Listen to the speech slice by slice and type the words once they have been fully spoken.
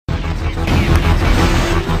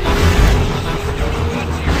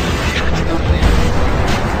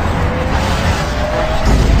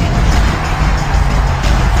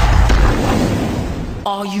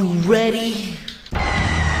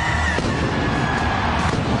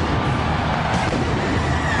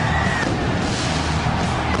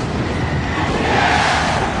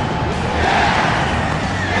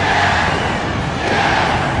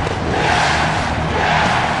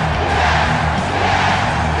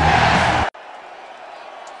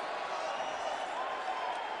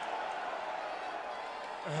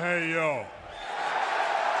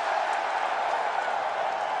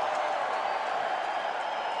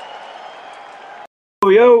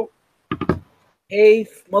Yo, hey,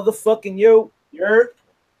 motherfucking yo, you're.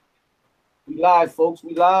 We live, folks.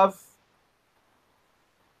 We live.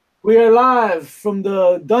 We are live from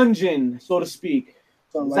the dungeon, so to speak.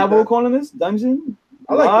 Is that what we're calling this? Dungeon?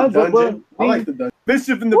 I like the dungeon. I like the dungeon.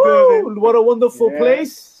 Myzchief in the building. What a wonderful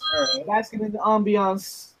place. Basking in the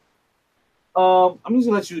ambiance. I'm just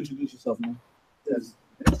gonna let you introduce yourself, man. Yes.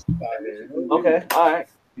 Okay, all right.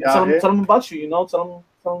 Tell them about you. You know, tell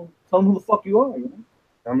them who the fuck you are. You know.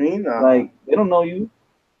 I mean, like they don't know you.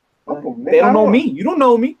 They don't know me. You don't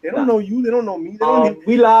know me. They don't know you. They don't know me.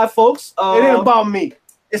 We live, folks. It ain't about me.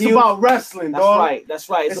 It's about wrestling, that's dog. Right. That's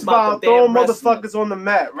right. It's about throwing motherfuckers on the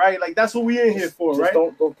mat, right? Like that's what we in here for, just right?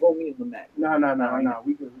 Don't throw me in the mat. Nah.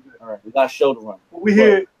 We good. All right. We got a show to run. We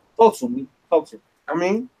here. Talk to me. I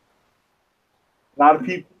mean, a lot of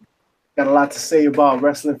people got a lot to say about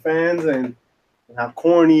wrestling fans and how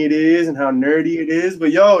corny it is and how nerdy it is.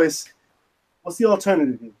 But yo, what's the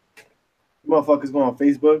alternative here? You motherfuckers go on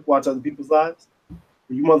Facebook, watch other people's lives. Or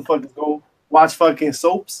you motherfuckers go watch fucking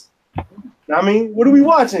soaps. I mean, what are we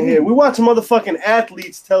watching here? We're watching motherfucking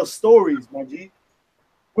athletes tell stories, my G.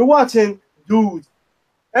 We're watching dudes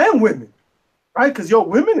and women, right? Because yo,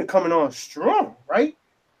 women are coming on strong, right?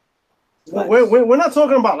 Nice. We're not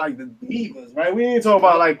talking about like the divas, right? We ain't talking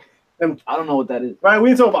about like them. I don't know what that is, right? We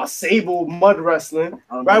ain't talking about sable mud wrestling,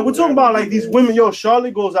 right? We're talking about like these women. Yo,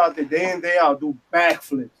 Charlotte goes out there day in day out, do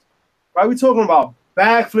backflips, right? We're talking about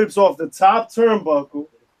backflips off the top turnbuckle,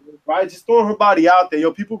 right? Just throwing her body out there,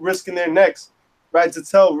 yo. People risking their necks, right, to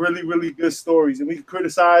tell really, really good stories, and we can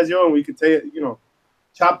criticize, yo, and we can take,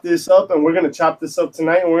 chop this up, and we're gonna chop this up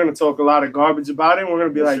tonight, and we're gonna talk a lot of garbage about it. And we're gonna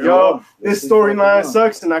be like, yo, this storyline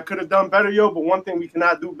sucks, and I could have done better, yo. But one thing we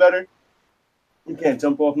cannot do better, you can't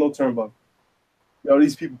jump off no turnbuckle. Yo,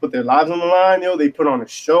 these people put their lives on the line, yo. They put on a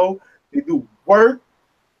show, they do work.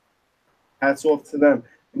 Hats off to them.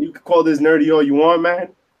 And you can call this nerdy all you want, man.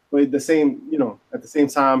 But at the same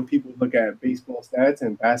time, people look at baseball stats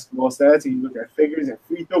and basketball stats, and you look at figures and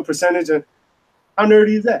free throw percentage, and how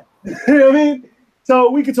nerdy is that? You know what I mean?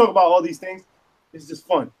 So we can talk about all these things. It's just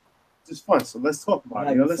fun. It's just fun. So let's talk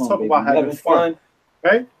about it. Let's talk about having fun.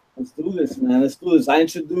 Right? Let's do this, man. Let's do this.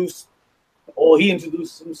 He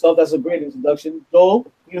introduced himself. That's a great introduction.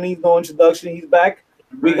 Joel, you need no introduction. He's back.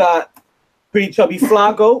 Right. We got Pretty Chubby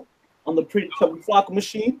Flako on the Pretty Chubby Flako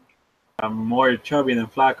machine. I'm more chubby than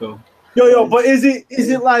Flako. Yo, but is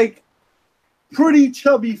it like Pretty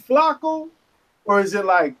Chubby Flako, or is it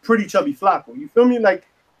like Pretty Chubby Flako? You feel me? Like,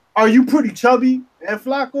 are you pretty chubby and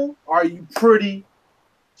Flako? Or are you pretty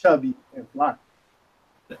chubby and Flako?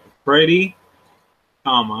 Pretty,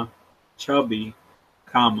 chubby,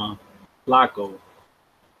 Flako.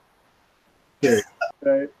 Here.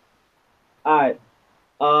 Right. All right.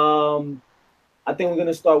 I think we're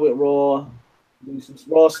gonna start with Raw. Do some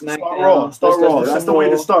Raw, Smackdown. Start Raw. That's the way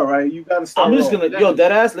to start, right? You gotta start. I'm just gonna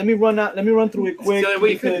deadass. Let me run through it quick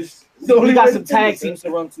because we got some tag teams to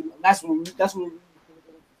run through. That's what we're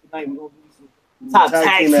tonight. We're gonna do some top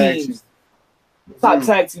tag teams. Top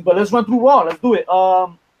tag team. But let's run through Raw. Let's do it.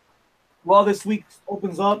 Raw this week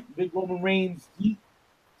opens up. Big Roman Reigns heat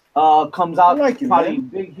comes out. Probably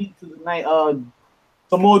big heat to the night.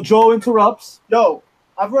 Samoa Joe interrupts. Yo,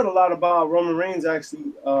 I've read a lot about Roman Reigns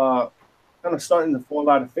actually kind of starting to fall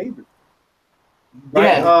out of favor.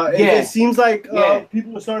 Right? Yeah, it seems like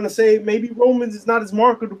people are starting to say maybe Roman's is not as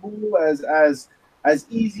marketable, as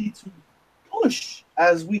easy to push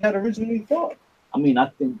as we had originally thought. I mean, I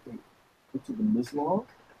think it took them this long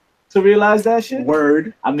to realize that shit.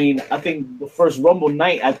 Word. I mean, I think the first Rumble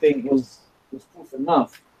night was proof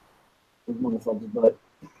enough for motherfuckers, but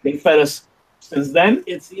they fed us since then.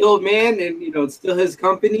 It's the old man, and it's still his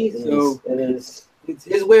company, it is. It's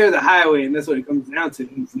his way or the highway, and that's what it comes down to.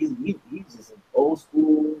 He's just an old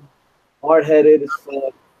school, hard-headed as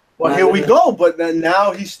fuck. Well, here we go. But then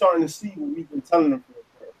now he's starting to see what we've been telling him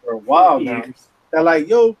for a while now. They're like,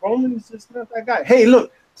 yo, Roman is just not that guy. Hey,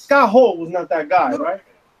 look, Scott Hall was not that guy, right?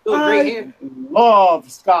 I love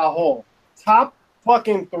Scott Hall. Top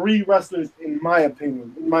fucking 3 wrestlers, in my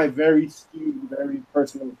opinion, in my very skewed, very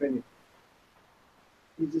personal opinion.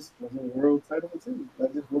 He just wasn't a world title contender.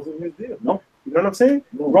 That just wasn't his deal. No. You know what I'm saying?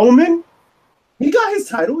 No. Roman, he got his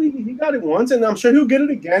title. He got it once, and I'm sure he'll get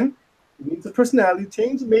it again. He needs a personality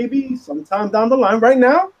change, maybe sometime down the line. Right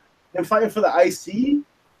now, they're fighting for the IC.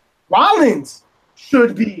 Rollins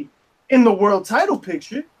should be in the world title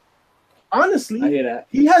picture. Honestly, I hear that.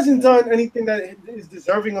 He hasn't done anything that is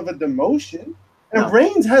deserving of a demotion, and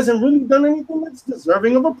Reigns hasn't really done anything that's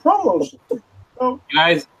deserving of a promotion. So,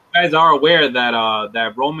 guys are aware that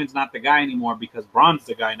that Roman's not the guy anymore because Braun's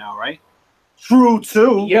the guy now, right? True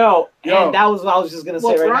too. Yo, and that was what I was just gonna say.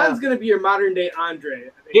 Well, Braun's gonna be your modern day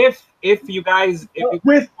Andre. If you guys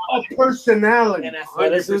with a personality and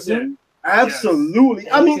athleticism. Absolutely.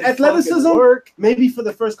 Yes. I mean, athleticism, maybe for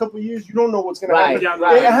the first couple of years, you don't know what's going to happen.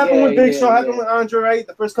 Right. It happened with Big Show, happened with Andre, right?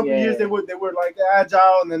 The first couple of years, they were like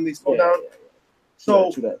agile, and then they slowed down.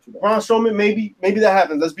 So, Braun Strowman, maybe that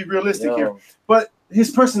happens. Let's be realistic here. But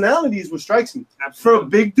his personality is what strikes me. Absolutely. For a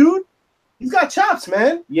big dude, he's got chops,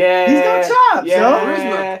 man. Yeah. He's got chops,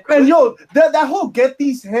 yo. And, yo, that whole get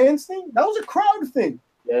these hands thing, that was a crowd thing.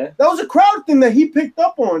 Yeah. That was a crowd thing that he picked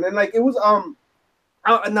up on. And, like, it was,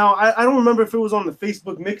 now I don't remember if it was on the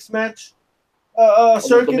Facebook mixed match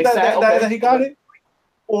circuit that he got it,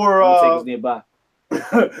 or take nearby.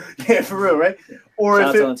 Yeah, for real, right? Or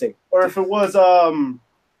if it was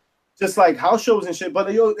just like house shows and shit. But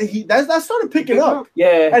that started picking up.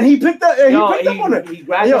 Yeah, and he picked up. He picked up on it. He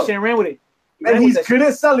grabbed that shit and ran with it. And he's good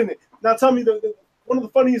at selling it. Now tell me, one of the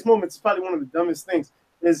funniest moments, probably one of the dumbest things,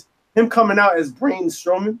 is him coming out as Braun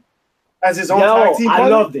Strowman as his own tag team partner. I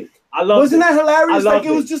loved it. Wasn't that hilarious? Like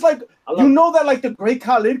it was just like that like the great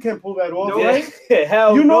Khalid can't pull that off, right?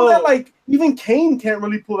 Hell you know that like even Kane can't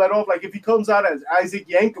really pull that off. Like if he comes out as Isaac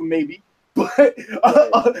Yankem, maybe. But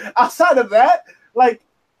outside of that, like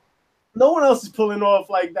no one else is pulling off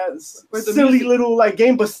like that silly little like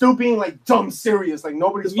game, but still being like dumb serious. Like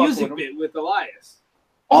nobody's the music bit with Elias.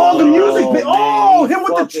 Oh, the music bit. Oh, him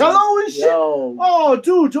with the cello and shit. Oh,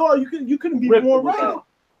 dude, Joel, you couldn't be more right.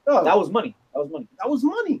 That was money. That was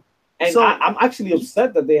money. And so, I'm actually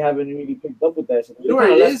upset that they haven't really picked up with that. So you know what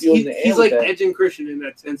it is? He's like Edge and Christian in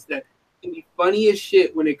that sense that he can be funny as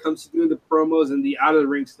shit when it comes to doing the promos and the out of the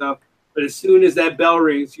ring stuff. But as soon as that bell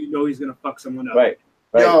rings, you know he's gonna fuck someone up. Right.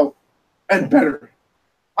 Yo, and better.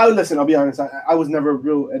 I'll be honest. I was never a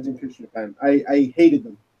real Edge and Christian fan. I hated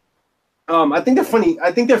them. I think they're funny.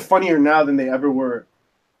 I think they're funnier now than they ever were.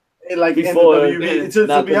 Like before, in the WWE,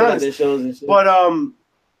 to be honest. Their shows and shit.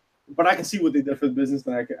 But I can see what they did for the business.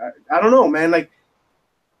 And I don't know, man. Like,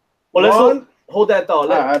 well, let's hold that thought.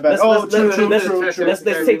 Let's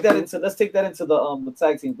take that into the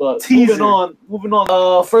tag team. But moving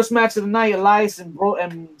on. First match of the night: Elias and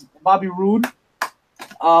Bobby Roode. It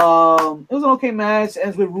was an okay match.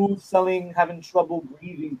 Ends with Roode having trouble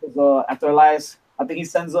breathing because after Elias, I think he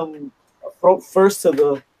sends him throat first to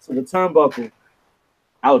the turnbuckle.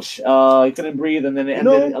 Ouch. He couldn't breathe, and then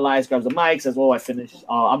Elias grabs the mic, says, I finished.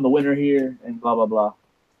 I'm the winner here, and blah, blah, blah.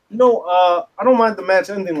 I don't mind the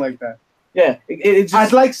match ending like that. Yeah.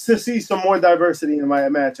 I'd like to see some more diversity in my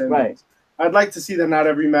match endings. Right. I'd like to see that not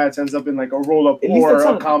every match ends up in like a roll-up or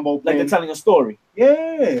a combo pin. Like they're telling a story.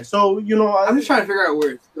 Yeah. So, I'm just trying to figure out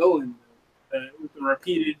where it's going. With the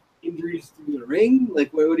repeated injuries through the ring?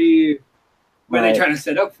 Like, what are they trying to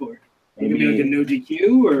set up for? Maybe like a no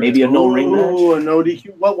DQ or maybe a no ring match. A no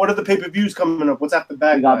DQ. What are the pay-per-views coming up? What's after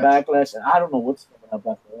Backlash? We got Backlash. I don't know what's coming up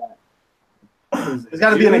after that. There's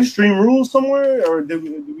got to be an Extreme Rules somewhere, or did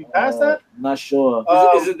we pass that? I'm not sure.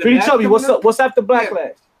 Is it Pretty Chubby, what's after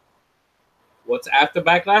Backlash? What's after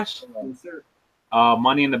Backlash? Yes, sir.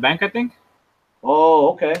 Money in the Bank, I think. Oh,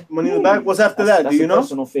 okay. Money in the Bank. What's after that? Do you know?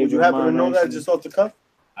 Would you happen to know that just off the cuff?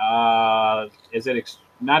 Is it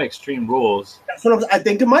not Extreme Rules? That's what I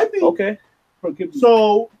think it might be. Okay.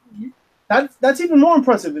 So that's even more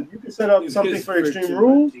impressive. If you can set up something for Extreme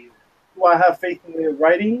Rules, do I have faith in the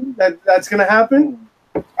writing that's going to happen?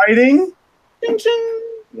 Writing? Ching, ching.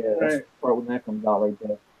 Yeah, that's part when that comes out right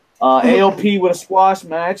there. AOP with a squash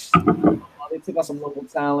match. They took out some local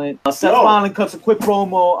talent. Seth finally cuts a quick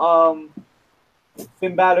promo.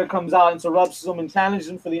 Finn Balor comes out, interrupts him, and challenges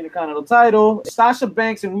him for the Intercontinental title. Sasha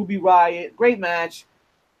Banks and Ruby Riot. Great match.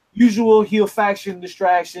 Usual heel faction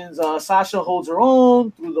distractions. Sasha holds her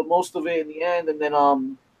own through the most of it in the end, and then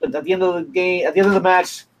at the end of the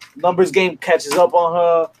match, numbers game catches up on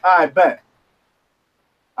her. I bet.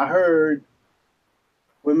 I heard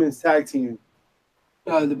women's tag team.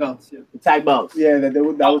 The belts, yeah. The tag belts. Yeah, that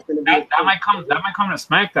was going to be. That might come to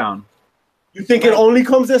SmackDown. You think it only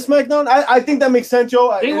comes to SmackDown? I think that makes sense,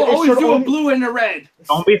 yo. They will always do a blue and a red.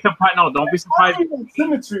 Don't be surprised. No, don't be surprised.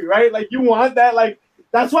 Symmetry, right? Like you want that, like.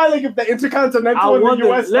 That's why, like, if the Intercontinental in the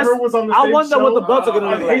U.S. ever was on the same show, I wonder what the belts are going to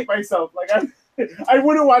look like. I hate myself. Like, I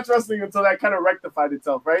wouldn't watch wrestling until that kind of rectified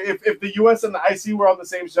itself, right? If the U.S. and the IC were on the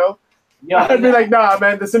same show, I'd be like, nah,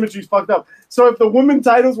 man, the symmetry's fucked up. So if the women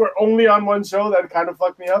titles were only on one show, that kind of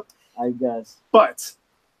fucked me up. I guess. But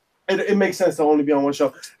it makes sense to only be on one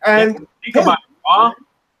show. And think about it.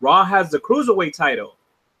 Raw has the Cruiserweight title.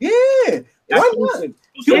 Yeah.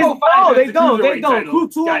 No, they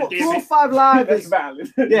don't. 205 Live is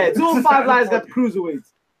valid. Yeah, 205 Live's got the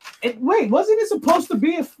cruiserweights. And wait, wasn't it supposed to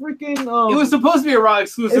be a freaking? It was supposed to be a Raw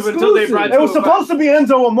exclusive until they brought. It was supposed to be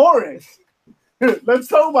Enzo Amore. Let's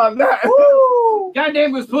talk about that.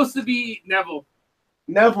 Goddamn, it was supposed to be Neville.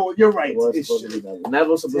 Neville, you're right. Neville's supposed to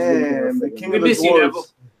be the king of the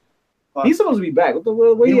dwarves. He's supposed to be back. What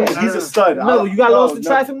the He's a stud. No, you got lost in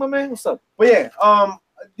traffic, my man. What's up? But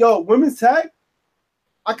yeah, women's tag,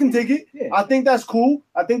 I can dig it. Yeah. I think that's cool.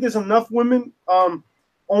 I think there's enough women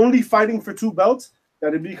only fighting for 2 belts that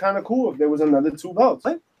it'd be kind of cool if there was another 2 belts.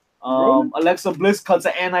 Right? Alexa Bliss cuts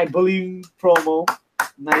an anti-bullying promo.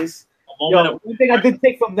 Nice. One thing I did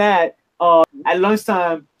take from that, at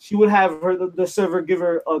lunchtime, she would have the server give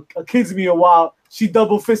her a kids meal while she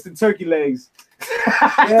double-fisted turkey legs.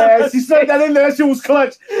 Yeah, she said that in there. That shit was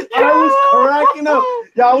clutch. I was cracking up.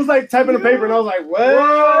 Yeah, I was like typing the paper, and I was like,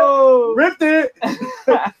 "Whoa, ripped it."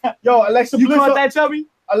 Yo, Alexa Bliss. You caught that, Chubby?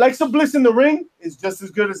 Alexa Bliss in the ring is just as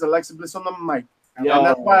good as Alexa Bliss on the mic. And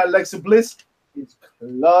that's why Alexa Bliss is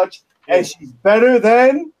clutch, and she's better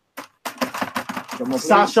than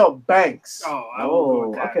Sasha Banks. I will go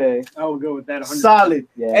with that. Okay. I will go with that. 100%. Solid.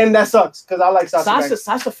 Yeah. And that sucks because I like Sasha Banks.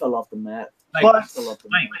 Sasha fell off the mat. But her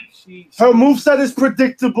moveset is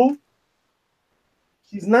predictable.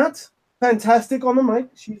 She's not fantastic on the mic.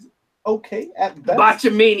 She's okay at best.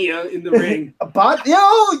 Botchamania in the ring.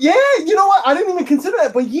 You know what? I didn't even consider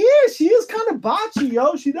that. But yeah, she is kind of botchy,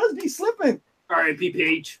 yo. She does be slipping. R.I.P.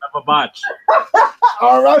 Paige. I'm a botch.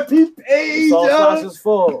 R.I.P. Paige. It's all Sasha's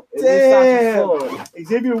fault. Damn.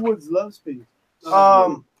 Xavier Woods loves Paige.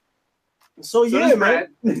 So yeah, man.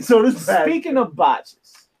 So does Brad. Speaking of botches.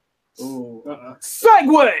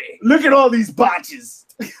 Segue. Look at all these botches.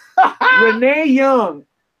 Renee Young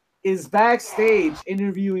is backstage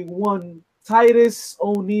interviewing one Titus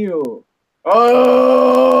O'Neil.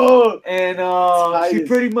 Oh, and she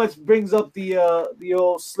pretty much brings up the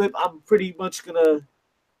old slip. I'm pretty much gonna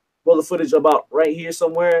roll the footage about right here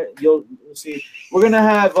somewhere. You'll see. We're gonna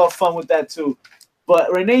have fun with that too.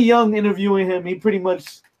 But Renee Young interviewing him, he pretty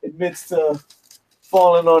much admits to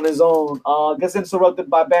falling on his own. Gets interrupted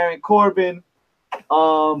by Baron Corbin.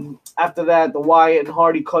 After that, the Wyatt and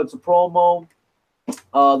Hardy cuts a promo.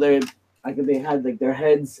 They had like their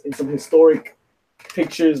heads in some historic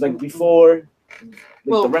pictures like before.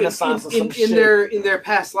 Like the Renaissance or some shit. in their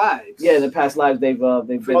past lives. Yeah, in their past lives they've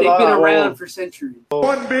been around for centuries.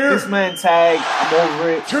 1 beer. This man tag, I'm over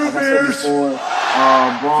it. 2 like beers. I said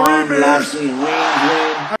before. Braun, 3 beers. Lashley, and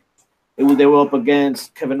Reigns win. They were up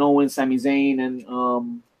against Kevin Owens, Sami Zayn, and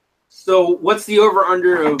So what's the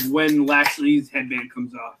over/under of when Lashley's headband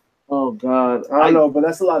comes off? Oh God, I don't know, but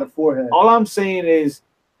that's a lot of forehead. All I'm saying is,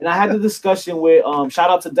 and I had the discussion with shout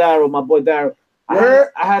out to Daryl, my boy Daryl. I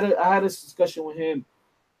had a discussion with him,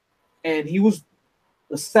 and he was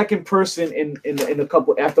the second person in a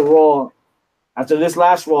couple after Raw, after this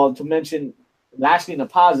last Raw, to mention Lashley in a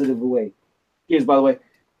positive way. Here's by the way,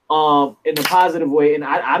 in a positive way, and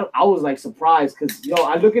I was like surprised because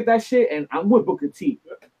I look at that shit and I'm with Booker T.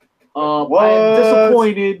 I am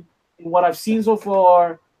disappointed in what I've seen so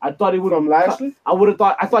far. I thought he would have Lashley. I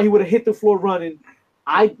thought he would have hit the floor running.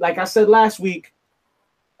 Like I said last week.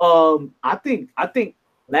 I think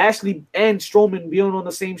Lashley and Strowman being on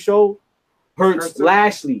the same show hurts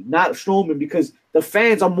Lashley, not Strowman, because the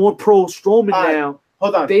fans are more pro Strowman now.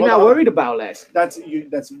 Hold on, they're not worried about Lashley. That's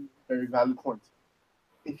a very valid point.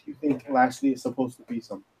 If you think Lashley is supposed to be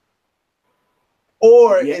something,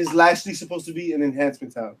 or is Lashley supposed to be an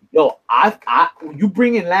enhancement talent? Yo, you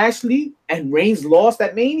bring in Lashley and Reigns lost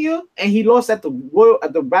at Mania and he lost at the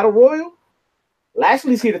Battle Royal.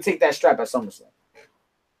 Lashley's here to take that strap at SummerSlam.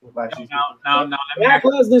 Now, Brock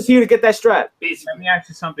Lesnar's here to get that strap. Let me ask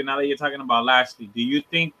you something. Now that you're talking about Lashley, do you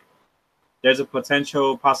think there's a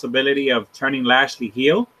potential possibility of turning Lashley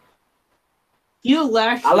heel? Heel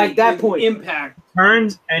Lashley. I like that point. Impact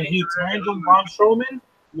turns and he turns on Braun Strowman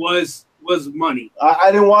was money.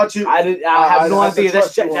 I didn't watch it. I have no idea.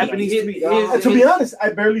 That's Japanese to me. To be honest, I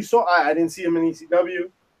barely saw. I didn't see him in ECW.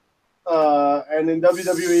 And in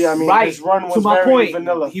WWE, I mean, his run was very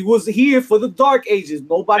vanilla. He was here for the Dark Ages.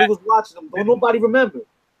 Nobody was watching him. Nobody remember.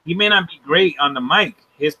 He may not be great on the mic.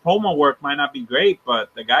 His promo work might not be great,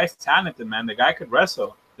 but the guy's talented, man. The guy could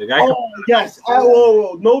wrestle. The guy. No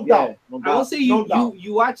doubt. I will say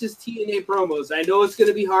you watch his TNA promos. I know it's going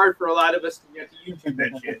to be hard for a lot of us to get to YouTube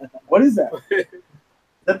that shit. What is that? Is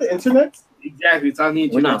that the internet? Exactly. It's on the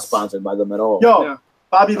internet. We're not sponsored by them at all. Yo,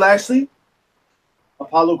 Bobby Lashley,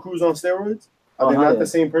 Apollo Crews on steroids. Are they not the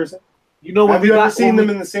same person? You know, have you ever seen them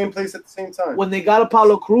in the same place at the same time? When they got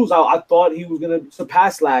Apollo Crews out, I thought he was gonna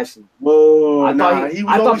surpass Lashley. Whoa! I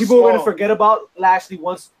thought people were gonna forget about Lashley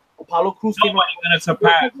once Apollo Crews came out. Gonna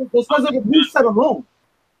surpass. Because of the moveset alone.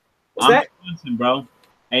 Ahmed Johnson, bro.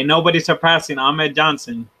 Ain't nobody surpassing Ahmed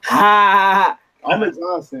Johnson. Ha! Ahmed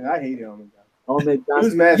Johnson. I hate Ahmed Johnson. Ahmed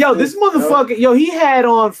Johnson. Yo, this motherfucker. Yo, he had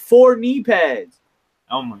on 4 knee pads.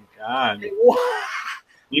 Oh my god.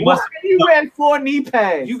 Why you had 4 knee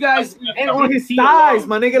pads? You guys, and on his thighs,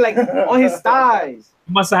 my nigga, like on his thighs.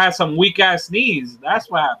 He must have had some weak ass knees. That's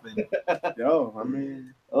what happened. Yo, I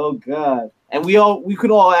mean, oh god. And we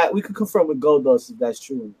could confirm with Goldust if that's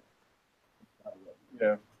true.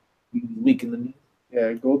 Yeah. Weak in the knee.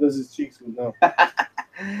 Yeah, Goldust's cheeks would know. All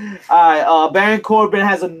right, Baron Corbin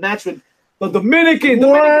has a match with the Dominican.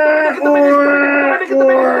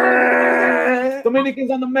 Dominicans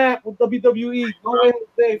on the map with WWE. No way,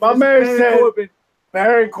 Jose. My man said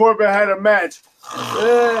Baron Corbin had a match.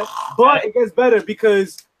 But it gets better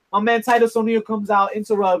because my man Titus O'Neil comes out,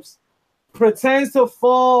 interrupts, pretends to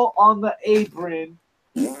fall on the apron,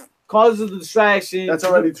 causes a distraction. That's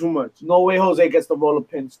already too much. No way Jose gets the roller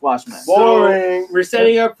pin squash match. Boring. So we're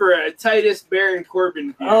setting up for a Titus Baron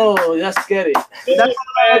Corbin. Oh, let's get it.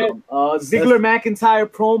 Ziggler McIntyre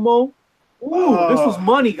promo. Ooh, this was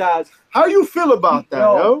money, guys. How you feel about that,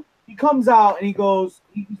 yo? He comes out and he goes,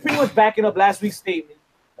 he's pretty much backing up last week's statement.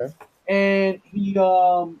 Okay. And he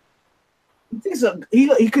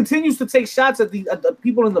continues to take shots at the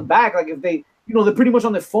people in the back, like if they, they're pretty much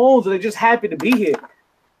on their phones or they're just happy to be here.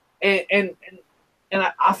 And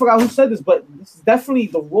I forgot who said this, but this is definitely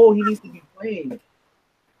the role he needs to be playing.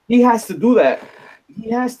 He has to do that. He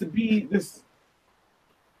has to be this.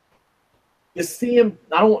 You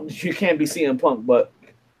can't be CM Punk, but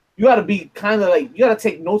you got to be kind of like, you got to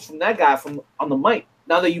take notes from that guy on the mic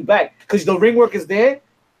now that you back, because the ring work is there.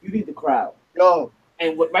 You need the crowd. Yo.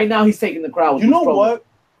 And right now he's taking the crowd. You know what?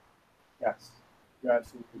 Yes. You're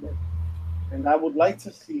absolutely right. And I would like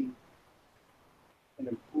to see an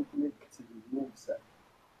improvement to the moveset.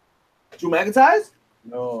 Drew McIntyre's?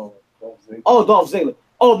 No. Dolph Ziggler. Oh, Dolph Ziggler.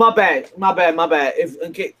 Oh, my bad. You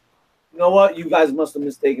know what? You guys must have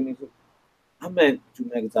mistaken me. I meant Drew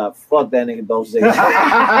McIntyre. Fuck that nigga Dolph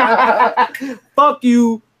Ziggler. Fuck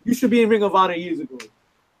you. You should be in Ring of Honor years ago.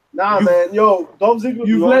 Nah, man. Yo, Dolph Ziggler.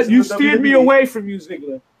 You steered me away from you,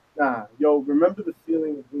 Ziggler. Nah. Yo, remember the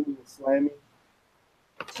feeling of being a SLAMMY?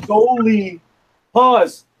 Solely.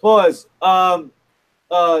 Pause.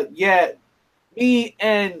 Yeah. Me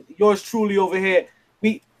and yours truly over here.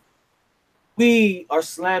 We are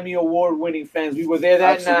SLAMMY award-winning fans. We were there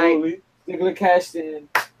that night. Ziggler cashed in.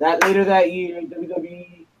 Later that year,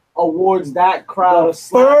 WWE awards that crowd.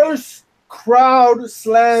 First crowd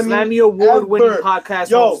SLAMMY award-winning podcast.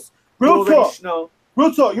 Yo, real talk.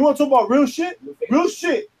 Real talk. You want to talk about real shit? Real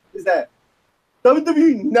shit is that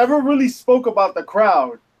WWE never really spoke about the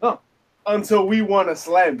crowd until we won a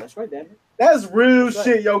SLAMMY. That's right, damn it. That's real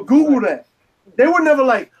shit, yo. Google that. They were never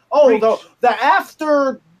like, the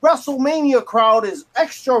after WrestleMania crowd is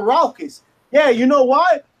extra raucous. Yeah, you know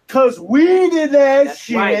why? Because we did that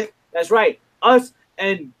shit. Right. That's right. Us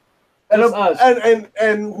and us.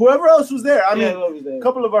 And whoever else was there. I mean, a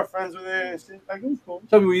couple of our friends were there and shit. Like, it was cool.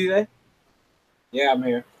 Tell me, were you there? Yeah, I'm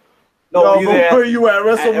here. No, were you there? Were you at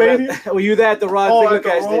WrestleMania? Were you there at the Rod Ziggler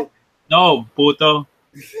cast? No, puto.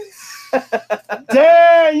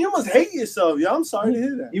 Damn, you must hate yourself, yo. I'm sorry to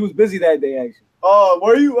hear that. He was busy that day, actually. Oh,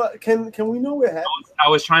 were you? Can we know what happened? I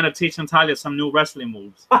was trying to teach Natalia some new wrestling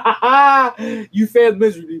moves. You failed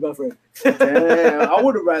miserably, my friend. Damn, I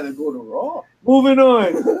would have rather go to Raw. Moving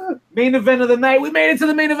on. Main event of the night. We made it to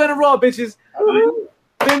the main event of Raw, bitches.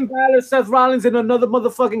 Finn Balor, Seth Rollins in another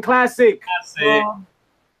motherfucking classic.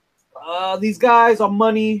 These guys are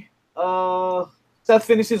money. Seth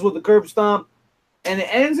finishes with the curb stomp, and it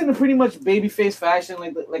ends in a pretty much babyface fashion,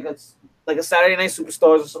 like a Saturday Night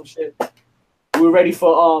Superstars or some shit. We're ready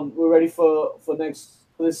for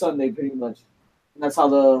this Sunday, pretty much. And that's how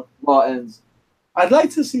the Raw ends. I'd like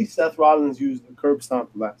to see Seth Rollins use the curb stomp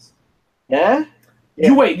less. Yeah?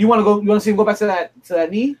 You want to see him go back to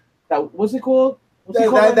that knee? What's it called?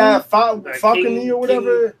 That fucking knee or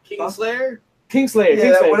whatever. Kingslayer.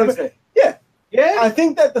 Whatever. Yeah. I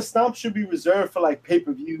think that the stomp should be reserved for like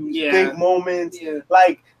pay-per-views, big moments,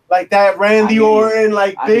 like that Randy Orton,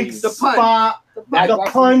 big spot, the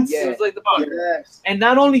punch. Yeah. It was like the punch. Yes. And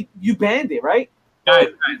not only you banned it, right? Guys,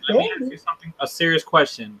 let me ask you something. A serious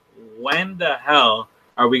question. When the hell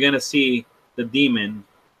are we gonna see the Demon,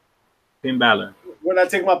 Finn Balor? When I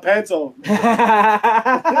take my pants off.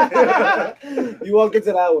 You walk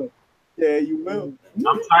into that one. Yeah, you will.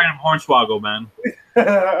 I'm tired of Hornswoggle, man.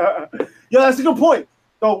 Yo, that's a good point.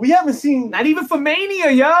 Yo, we haven't seen. Not even for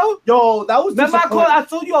Mania, yo. Yo, that was. Remember I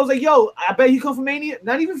told you, I was like, yo, I bet you come for Mania.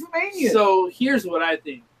 Not even for Mania. So here's what I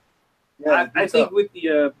think. Yeah, I think with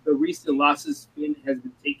the recent losses Finn has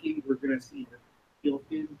been taking, we're gonna see the heel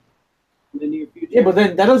Finn in the near future. Yeah, but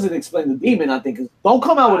then that doesn't explain the demon. I think 'cause don't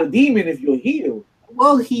come out with a demon if you're heel.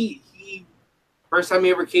 Well, he first time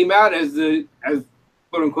he ever came out as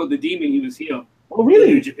quote unquote the demon, he was heel. Oh,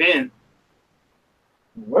 really? In Japan.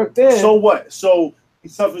 Worked there. So what? So he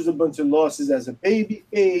suffers a bunch of losses as a baby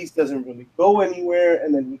face, doesn't really go anywhere,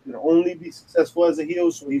 and then he can only be successful as a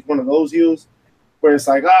heel. So he's one of those heels where it's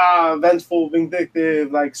like, vengeful,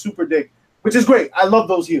 vindictive, like super dick, which is great. I love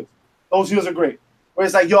those heels. Those heels are great. Where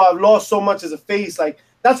it's like, yo, I've lost so much as a face. Like,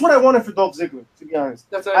 that's what I wanted for Dolph Ziggler, to be honest.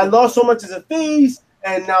 I lost so much as a face,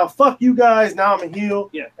 and now fuck you guys. Now I'm a heel.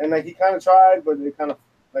 Yeah. And like he kind of tried, but they kind of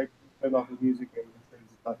like turned off his music and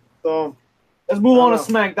stuff. So let's move on to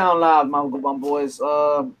SmackDown Live, my boys.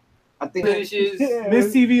 I think Miz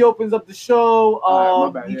Tv opens up the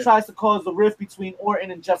show. He tries to cause the rift between Orton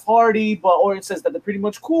and Jeff Hardy, but Orton says that they're pretty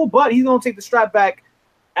much cool, but he's gonna take the strap back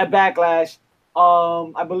at Backlash.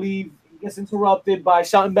 I believe he gets interrupted by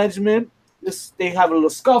Shelton Benjamin. They have a little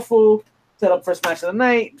scuffle, set up first match of the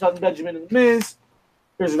night. Shelton Benjamin and Miz.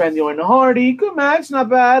 Here's Randy Orton and Hardy. Good match, not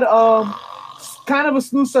bad. Kind of a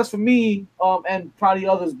snooze fest for me, and probably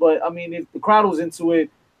others, but I mean, if the crowd was into it,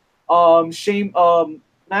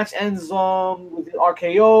 match ends with the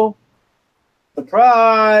RKO.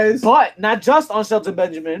 Surprise! But not just on Shelton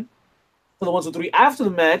Benjamin. For the 1, 2, 3 after the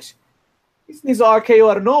match, he sneaks an RKO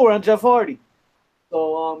out of nowhere on Jeff Hardy.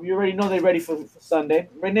 So you already know they're ready for Sunday.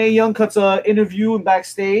 Renee Young cuts an interview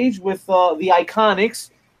backstage with the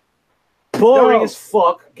Iconics. Boring as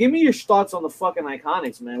fuck. Give me your thoughts on the fucking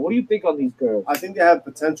Iconics, man. What do you think on these girls? I think they have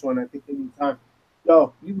potential, and I think they need time.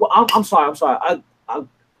 Yo, I'm sorry.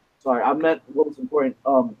 Sorry, I meant what was important.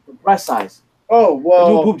 The breast size. Oh well.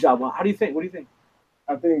 Do a boob job. How do you think? What do you think?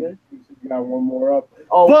 I think we should got one more up.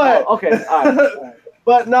 Oh, but okay. All right.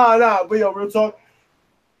 But no. But yo, real talk.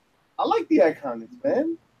 I like the Iconics,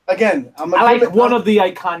 man. Again, I like one of the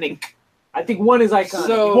Iconic. I think one is iconic.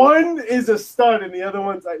 So one is a stud, and the other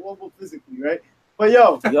one's like well physically, right? But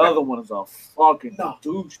yo, the other one is a fucking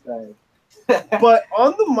douchebag. But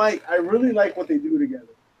on the mic, I really like what they do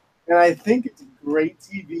together, and I think it's great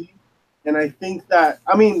TV. And I think that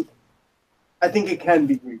I think it can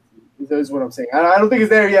be great TV. Is what I'm saying. I don't think it's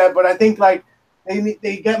there yet, but I think like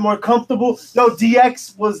they get more comfortable. No,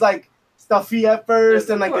 DX was like stuffy at first,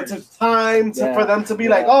 and like it took time for them to be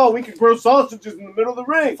like, oh, we can grow sausages in the middle of the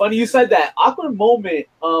ring. Funny you said that. Awkward moment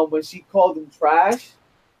when she called him trash,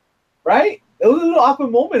 right? It was a little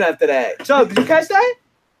awkward moment after that. Chubb, did you catch that?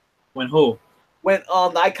 When who? When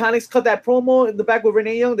the Iconics cut that promo in the back with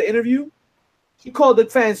Renee Young, the interview. She called the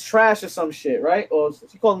fans trash or some shit, right? Or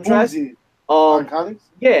she called them trash. Iconics?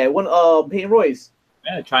 Yeah, when Peyton Royce.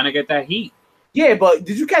 Yeah, trying to get that heat. Yeah, but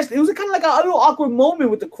did you catch? It was kind of like a little awkward moment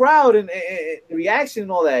with the crowd and the reaction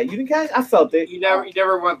and all that. You didn't catch? I felt it. You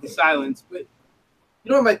never want the silence, but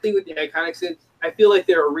you know what my thing with the Iconics is? I feel like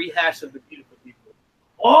they're a rehash of the Beautiful People.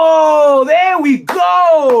 Oh, there we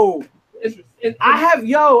go. And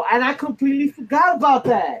I completely forgot about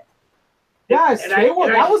that. Yes, that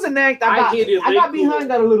was an act. I got behind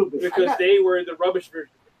that a little bit because they were the rubbish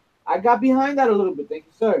version. I got behind that a little bit. Thank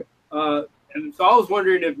you, sir. And so I was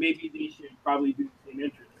wondering if maybe they should probably do the same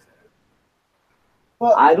entrance.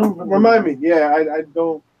 Well, I don't remind me. Yeah, I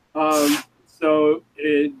don't. So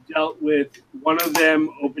it dealt with one of them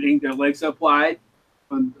opening their legs up wide.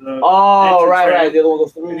 On the right. The other one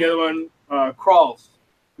goes through. And the other one crawls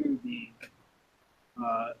through the.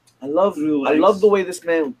 I love the way this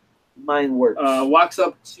man mind works. Walks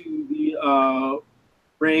up to the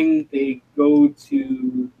ring. They go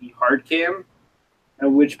to the hard cam.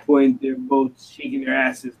 At which point they're both shaking their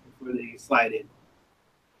asses before they slide in.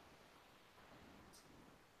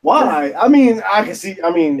 Why? I mean, I can see. I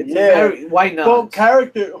mean, why not? But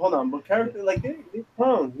character like they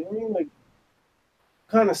clowns. You know what I mean? Like,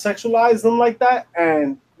 kind of sexualize them like that,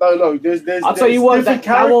 and look, there's. I'll tell you what, that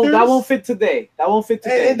won't fit today. That won't fit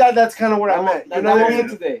today. And that's kind of what I meant. You know what I mean?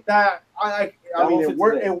 Today. That I mean,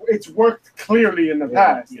 it's worked clearly in the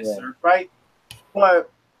past. Yes, sir. Right, but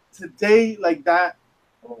today, like that.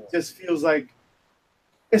 Just feels like,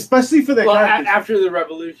 especially for the characters. After the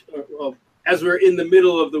revolution, as we're in the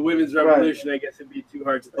middle of the women's revolution, right. I guess it'd be too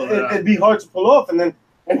hard to pull it off. It'd be hard to pull off and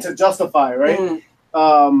to justify, right?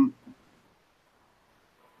 I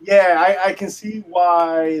can see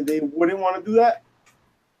why they wouldn't want to do that,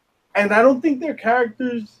 and I don't think their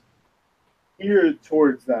characters geared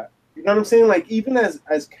towards that. You know what I'm saying? Like even as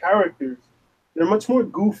characters, they're much more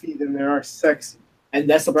goofy than they are sexy. And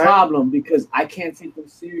that's a problem because I can't take them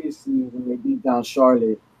seriously when they beat down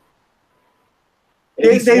Charlotte. At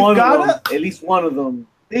least one of them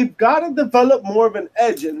they've got to develop more of an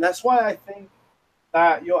edge, and that's why I think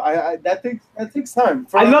that that takes time.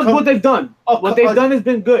 I love what they've done. What they've done has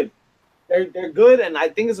been good. They're good, and I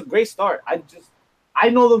think it's a great start. I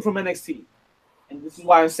know them from NXT, and this is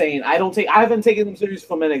why I'm saying I haven't taken them serious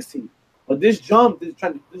from NXT. But this jump,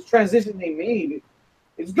 this transition they made,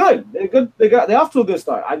 it's good. They're good. They're off to a good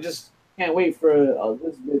start. I just can't wait for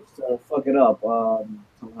this bitch to fuck it up.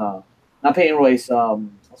 Somehow. Not Peyton Royce.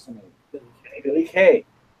 What's her name? Billy Kay.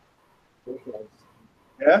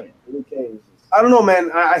 Yeah. Billy Kay. I don't know, man.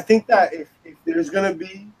 I think that if there's gonna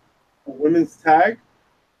be a women's tag,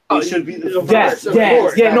 it should be the first.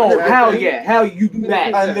 Hell, you do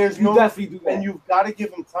that. And you definitely do that. And you've got to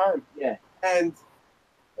give them time. Yeah. And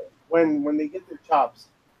when they get their chops,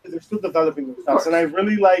 because they're still developing their chops, and I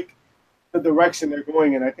really like the direction they're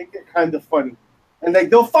going in. I think they're kind of funny, and like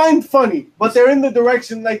they'll find funny, but they're in the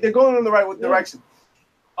direction, like they're going in the right direction.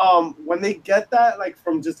 When they get that, like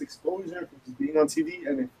from just exposure, from just being on TV,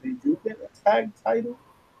 and if they do get a tag title,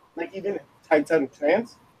 like even a tag title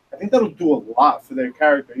chance, I think that'll do a lot for their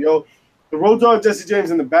character. Yo, the Road Dogg Jesse James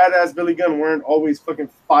and the badass Billy Gunn weren't always fucking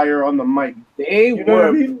fire on the mic. They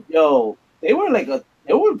were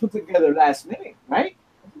put together last minute, right?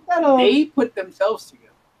 They put themselves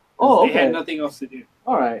together. Oh, okay. They had nothing else to do.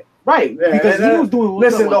 All right. Right. Yeah, because he was doing.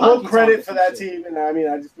 Listen, the whole credit for that team, and I mean,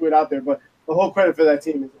 I just threw it out there, but the whole credit for that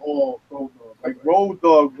team is all Road Dogg. Like, Road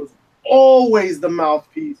Dogg was always the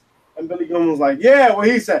mouthpiece, and Billy Gunn was like, yeah, what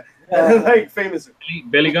he said. Like, famous.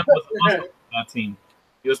 Billy Gunn was the muscle of that team.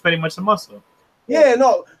 He was pretty much the muscle. Yeah,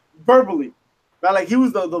 no, verbally. But, like, he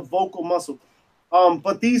was the vocal muscle.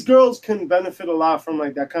 But these girls can benefit a lot from,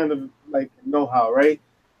 like, that kind of, like, know-how, right?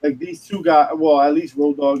 Like, these two guys, well, at least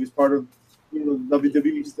Road Dogg is part of, you know,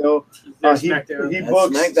 WWE still. He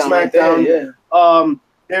books SmackDown.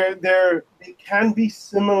 They can be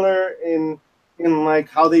similar in like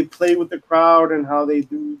how they play with the crowd and how they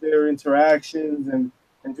do their interactions and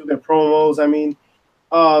do their promos. I mean,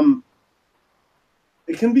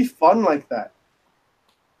 it can be fun like that.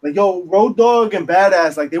 Like, yo, Road Dogg and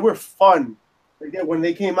Badass, like, they were fun. Like, when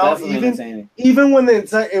they came out, even when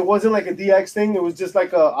it wasn't like a DX thing, it was just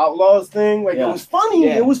like a Outlaws thing. Like, it was funny.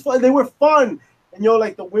 Yeah. It was fun. They were fun. And, yo,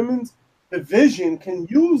 like, the women's division can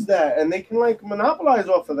use that, and they can, like, monopolize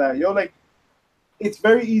off of that. Yo, like, it's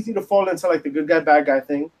very easy to fall into, like, the good guy, bad guy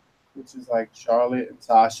thing, which is, like, Charlotte and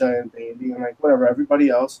Sasha and Bayley and, like, whatever, everybody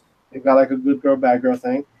else. They've got, like, a good girl, bad girl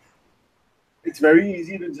thing. It's very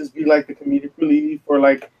easy to just be, like, the comedic relief or,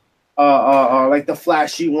 like the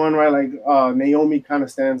flashy one, right? Like, Naomi kind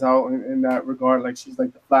of stands out in that regard. Like, she's,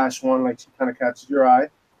 like, the flash one. Like, she kind of catches your eye.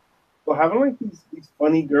 So having, like, these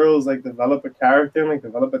funny girls, like, develop a character and, like,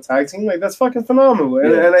 develop a tag team, like, that's fucking phenomenal.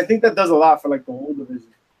 And I think that does a lot for, like, the whole division.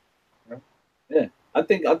 You know? Yeah. I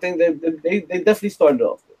think they definitely started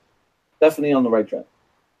off. Definitely on the right track.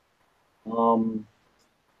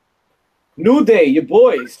 New Day, your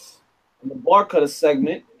boys. In the bar cutter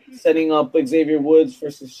segment, setting up Xavier Woods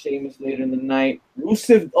versus Sheamus later in the night.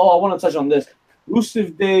 Rusev, I want to touch on this.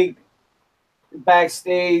 Rusev Day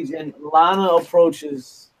backstage, and Lana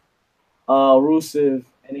approaches Rusev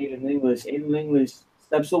and Aiden English. Aiden English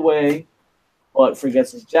steps away, but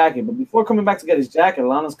forgets his jacket. But before coming back to get his jacket,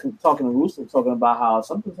 Lana's talking to Rusev, talking about how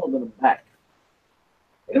something's holding him back.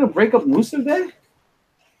 They're going to break up Rusev Day?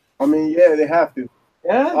 I mean, yeah, they have to.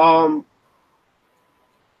 Yeah?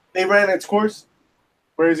 They ran its course.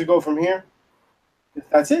 Where does it go from here?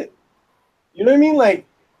 That's it. You know what I mean? Like,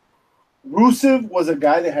 Rusev was a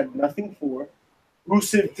guy that had nothing for.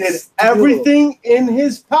 Rusev did everything in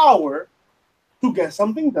his power to get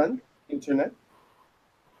something done. Internet.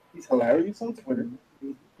 He's hilarious on Twitter.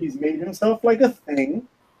 He's made himself like a thing,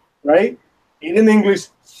 right? Aiden English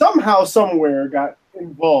somehow, somewhere got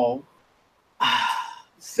involved,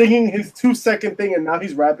 singing his 2-second thing, and now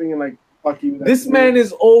he's rapping and like, fuck you. This man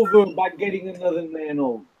is over by getting another man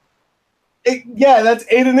over. Yeah, that's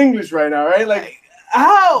Aiden English right now, right? Like,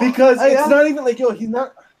 how? Because it's not even like, yo, he's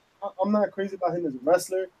not. I'm not crazy about him as a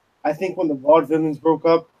wrestler. I think when the Vaudevillains broke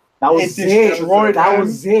up, that was it. That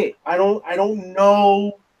was it. I don't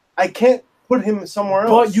know. I can't put him somewhere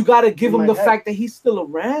else. But you got to give him the fact that he's still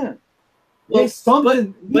around. Well, but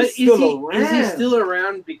is he still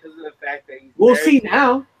around because of the fact that he's we'll see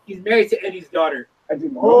now. He's married to Eddie's daughter. I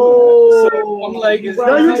didn't know that. So I'm like,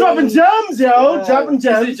 no, you're dropping gems, yo. Yeah. Dropping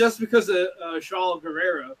gems. Is it just because of Shaul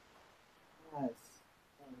Guerrero? Yes.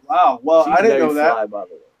 Wow. Well, I didn't know that. By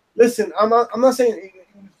the way. Listen, I'm not saying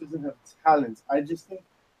English doesn't have talent. I just think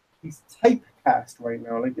he's typecast right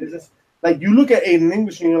now. Like, there's just like you look at Aiden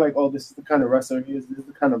English and you're like, oh, this is the kind of wrestler he is. This is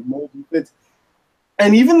the kind of mold he fits.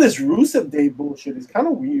 And even this Rusev Day bullshit is kind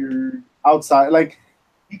of weird outside. Like,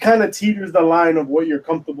 he kind of teeters the line of what you're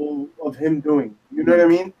comfortable of him doing. You know what I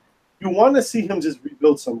mean? You want to see him just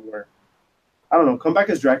rebuild somewhere. I don't know, come back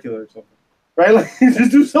as Dracula or something, right? Like just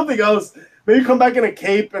do something else. Maybe come back in a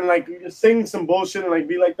cape and like just sing some bullshit and like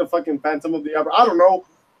be like the fucking Phantom of the Opera. I don't know,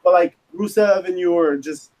 but like Rusev and you are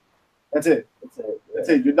just that's it. That's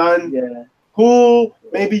it. You're done. Yeah. Cool.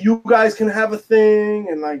 Maybe you guys can have a thing,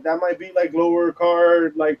 and like that might be like lower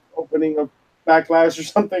card, like opening a Backlash or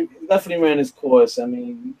something. He definitely ran his course. I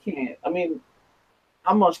mean, you can't. I mean,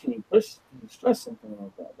 how much can you push? Can you stress something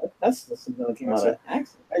like that? That's something that came out of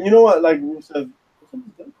accident. And you know what? Like Rusev,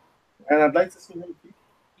 and I'd like to see him.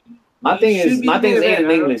 My thing is Aiden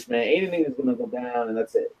in English, man. Aiden in English is gonna go down, and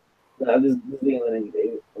that's it. This the England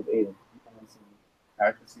of Aiden.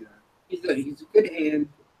 I can see that. He's a good hand.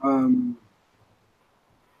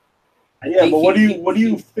 Yeah, but what do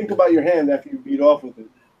you think about your hand after you beat off with it?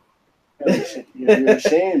 You're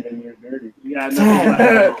ashamed and you're dirty. Yeah,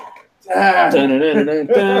 no.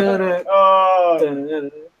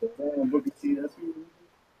 Booker T, that's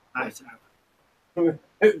who.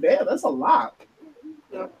 Damn, that's a lot.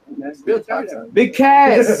 Big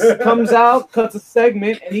Cass comes out, cuts a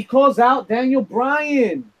segment, and he calls out Daniel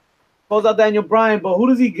Bryan. But who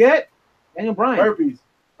does he get? Daniel Bryan. Herpes.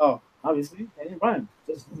 Oh, obviously, Daniel Bryan.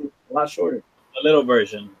 Just a lot shorter. A little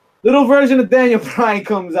version. Little version of Daniel Bryan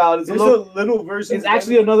comes out. It's a little version. It's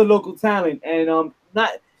actually another local talent, and not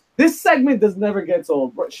this segment does never gets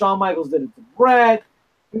old. Shawn Michaels did it to Brad.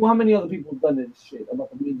 How many other people have done this shit about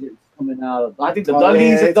the midgets coming out? I think the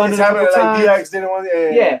Dudleys have done it a couple times. DX didn't want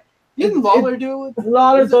it. Yeah. Didn't Lawler do it?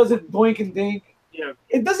 Lawler does it, Doink and Dink. Yeah.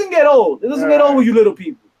 It doesn't get old. It doesn't get old with you little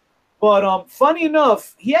people. But funny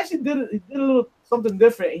enough, he actually did a little something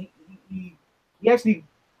different. He actually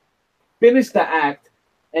finished the act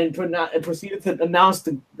and proceeded to announce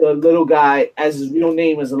the little guy as his real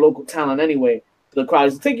name as a local talent anyway to the crowd.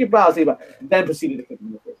 He said, take your bow, then proceeded to kick him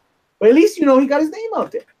in the face. But at least, he got his name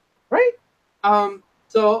out there, right?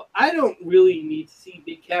 So I don't really need to see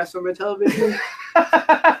Big Cass on my television.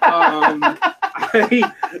 I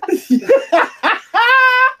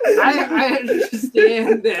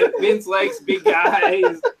understand that Vince likes big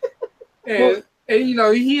guys. And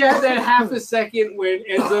he had that half a second when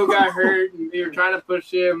Enzo got hurt and they were trying to push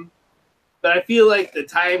him. But I feel like the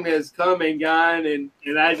time has come and gone, and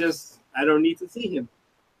I don't need to see him.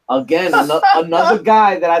 Again, another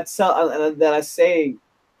guy that I say,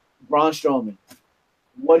 Braun Strowman.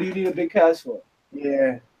 What do you need a Big Cass for?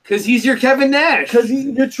 Yeah. Because he's your Kevin Nash. Because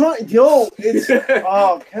you're trying,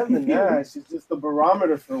 Kevin Nash is just the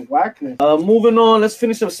barometer for whackness. Moving on, let's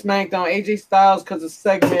finish up SmackDown. AJ Styles because of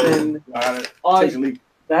segment and take a leak.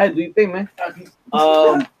 Go ahead, do you think, man?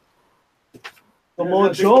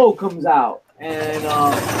 Samoa Joe comes out and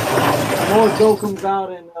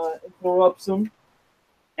interrupts him.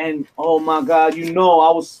 And oh my God, I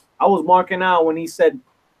was marking out when he said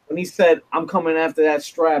I'm coming after that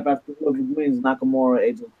strap after whoever wins Nakamura,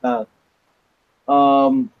 AJ Styles.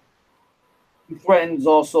 He threatens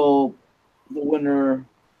also the winner.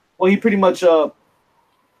 Well, he pretty much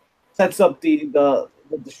sets up the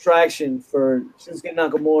distraction for Shinsuke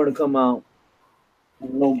Nakamura to come out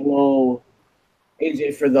and low blow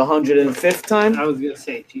AJ for the 105th time. I was gonna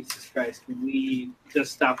say, Jesus Christ, can we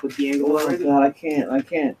just stop with the angle already? God, I can't.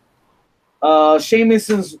 Sheamus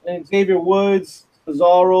and Xavier Woods.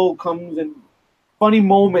 Cesaro comes in funny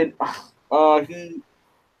moment. He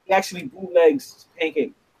actually bootlegs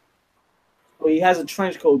Pancake. So he has a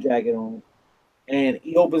trench coat jacket on, and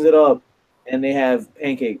he opens it up, and they have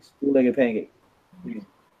pancakes, bootlegged pancakes.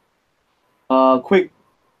 Quick,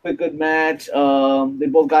 good match. They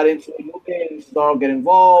both got into it. Luke and Cesaro get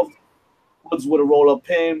involved. Woods with a roll-up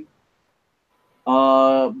pin.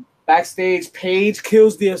 Backstage, Paige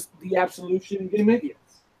kills the absolution gimmick. Yes.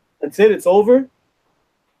 That's it. It's over.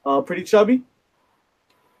 Pretty Chubby.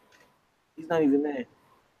 He's not even there.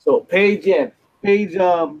 So Paige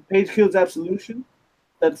kills Absolution.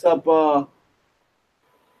 That's up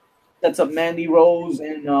Mandy Rose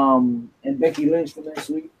and Becky Lynch for next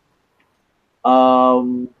week.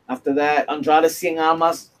 After that, Andrade Cien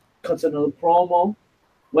Almas cuts another promo.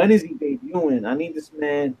 When is he debuting? I need this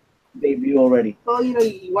man to debut already. Well,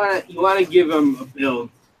 you wanna give him a build.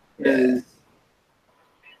 Yeah.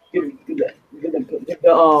 Give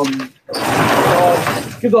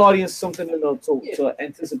the audience something to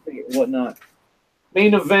anticipate and whatnot.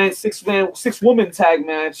 Main event, six woman tag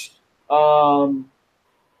match. I'm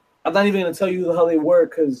not even gonna tell you how they work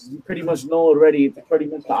because you pretty much know already. It's pretty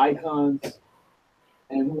much the icons.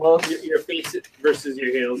 And who else? Your faces versus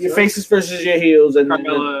your heels. Your faces versus your heels, and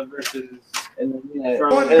Carmella versus and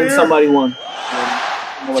then somebody won.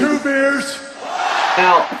 2 beers,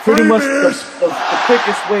 Now, pretty much the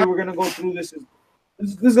quickest way we're gonna go through this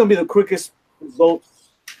is gonna be the quickest results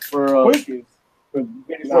for we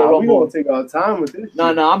gonna take our time with this.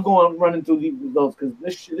 No, I'm running through these results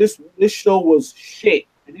because this show was shit,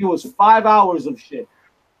 and it was 5 hours of shit.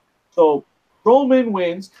 So Roman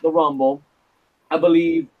wins the Rumble, I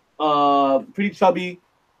believe. Pretty Chubby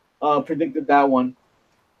predicted that one,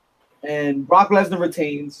 and Brock Lesnar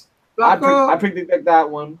retains. I predicted that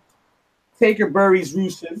one. Taker buries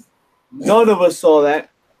Rusev. None of us saw that.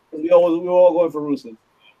 We were all going for Rusev.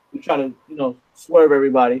 We try to, swerve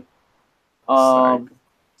everybody.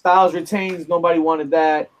 Styles retains. Nobody wanted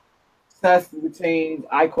that. Seth retains.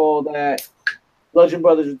 I call that. Bludgeon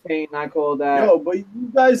Brothers retained. I call that. Yo, but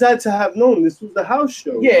you guys had to have known this was the house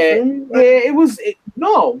show. Yeah, it was.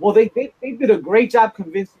 No, well, they did a great job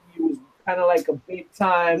convincing you it was kind of like a big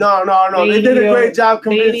time. No. Mania, they did a great job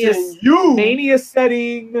convincing you. Mania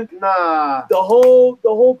setting. Nah. The whole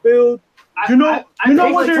build. You know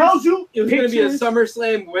what it tells you? It was going to be a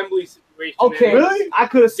SummerSlam Wembley situation. Okay, really? I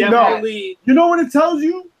could have seen that. You know what it tells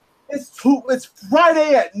you? It's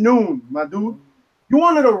Friday at noon, my dude. You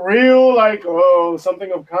wanted a real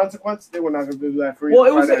something of consequence? They were not going to do that for you. Well,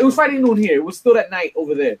 it was Friday noon here. It was still that night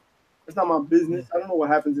over there. It's not my business. I don't know what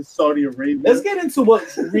happens in Saudi Arabia. Let's get into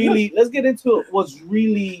what's really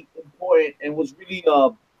important and what's really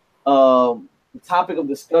the topic of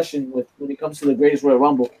discussion when it comes to the Greatest Royal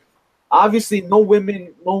Rumble. Obviously, no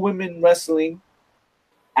women wrestling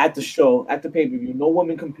at the show, at the pay-per-view. No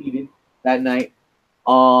women competed that night.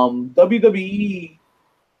 WWE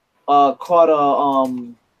caught a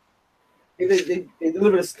they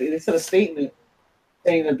delivered they said a statement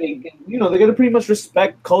saying that they're gonna pretty much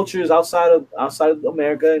respect cultures outside of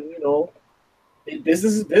America, and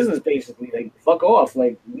business is business basically. Like, fuck off.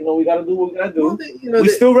 Like, we gotta do what we gotta do. Well, we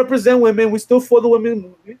still represent women. We still for the women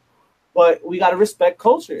movement, but we gotta respect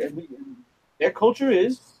culture, and their culture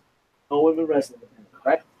is no women wrestling,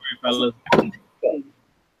 right?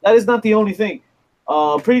 That is not the only thing.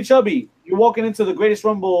 Pretty Chubby, you're walking into the Greatest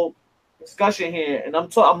Rumble discussion here, and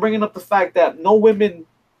I'm bringing up the fact that no women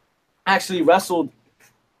actually wrestled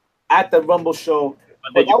at the Rumble show.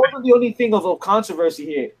 But that wasn't the only thing of controversy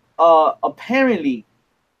here. Apparently,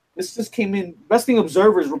 this just came in. Wrestling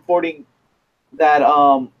Observer's reporting that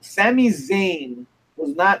Sami Zayn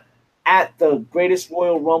was not at the Greatest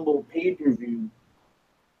Royal Rumble pay-per-view,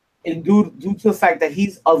 and due to the fact that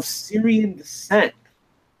he's of Syrian descent.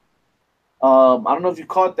 I don't know if you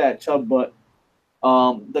caught that, Chubb, but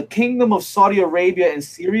the Kingdom of Saudi Arabia and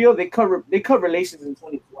Syria, they cut relations in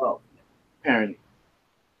 2012, apparently.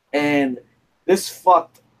 And this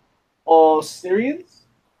fucked all Syrians.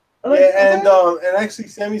 And actually,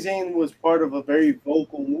 Sami Zayn was part of a very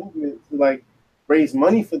vocal movement to raise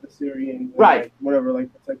money for the Syrians, right?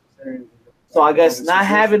 Protect the Syrians. So I guess not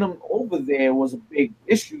having them over there was a big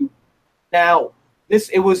issue. Now,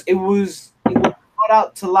 it was brought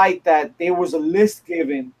out to light that there was a list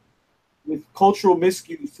given with cultural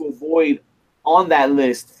miscues to avoid on that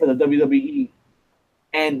list for the WWE,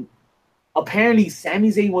 and apparently Sami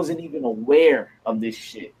Zayn wasn't even aware of this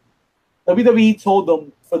shit. WWE told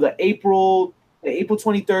them for the April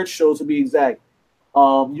 23rd show, to be exact,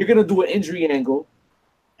 you're gonna do an injury angle,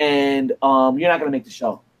 and you're not gonna make the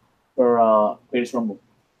show for Greatest Rumble.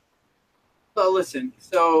 Well, listen.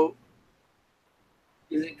 So,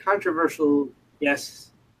 is it controversial?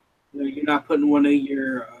 Yes. You're not putting one of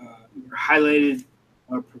your highlighted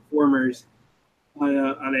performers on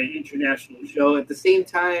an international show. At the same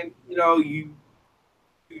time, you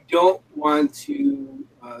don't want to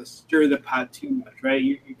stir the pot too much, right?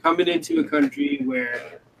 You're coming into a country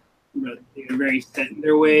where they're very set in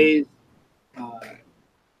their ways,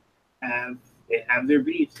 they have their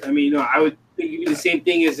beefs. I mean, I would think it'd be the same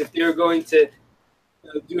thing as if they were going to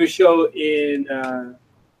do a show in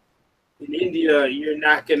India. You're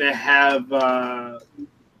not going to have not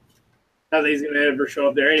that he's going to ever show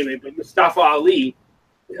up there anyway, but Mustafa Ali,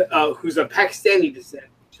 who's of Pakistani descent,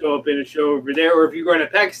 show up in a show over there. Or if you're going to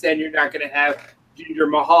Pakistan, you're not going to have Jinder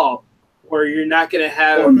Mahal, or you're not going to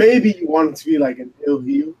have. Or maybe you want it to be like an ill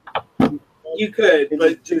heel. You could,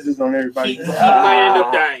 but Jesus on everybody. He might end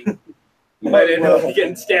up dying. He might end up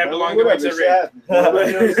getting stabbed along the way to the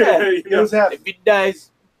If he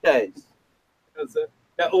dies, he dies.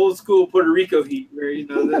 That old school Puerto Rico heat, where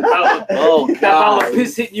that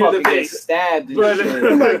piss hitting you in the face, stabbed.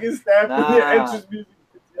 Get stabbed. Entrance music.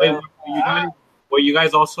 Wait, were you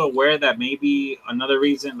guys also aware that maybe another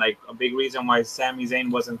reason, like a big reason why Sami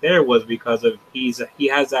Zayn wasn't there, was because of he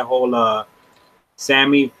has that whole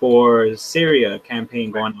Sammy for Syria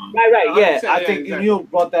campaign going on? Right, yeah. I think you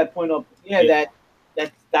brought that point up. Yeah,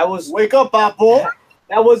 that was wake up, Papo.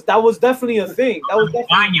 That was definitely a thing. That was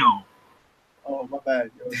definitely. Oh, my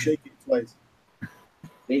bad. Yo, shake it twice.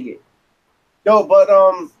 Shake it. Yo, but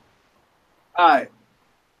I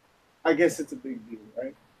guess it's a big deal,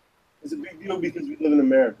 right? It's a big deal because we live in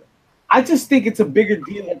America. I just think it's a bigger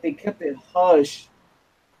deal that they kept it hush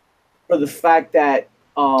for the fact that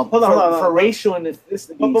for racial and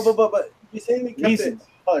ethnicities. But you're saying they kept it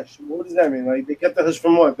hush. What does that mean? Like they kept the hush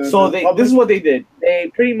from what? This is what they did.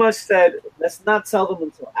 They pretty much said, let's not tell them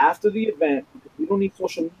until after the event because we don't need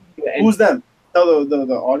social media. Who's them? Tell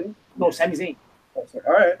the audience? No, Sami Zayn. Oh, sorry.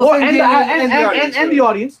 All right. Well, and the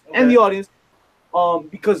audience. Okay. And the audience.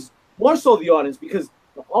 Because more so the audience, because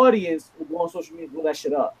the audience will go on social media and blow that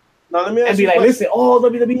shit up. Now let me ask and be like, listen,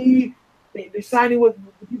 WWE, they're signing with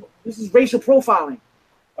people. This is racial profiling.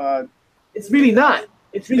 It's really not.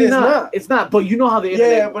 It's really not. It's not. But you know how the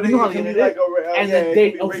internet. Yeah, but it can be like then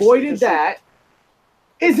they avoided that.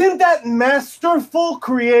 Isn't that masterful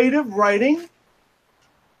creative writing?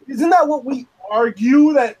 Isn't that what we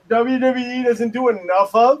argue that WWE doesn't do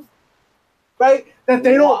enough of? Right? That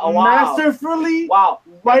they don't masterfully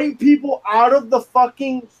write people out of the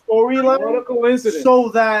fucking storyline. What a coincidence. So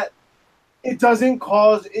that it doesn't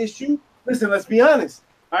cause issue. Listen, let's be honest.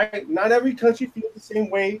 All right? Not every country feels the same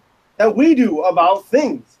way that we do about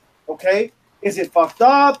things. Okay? Is it fucked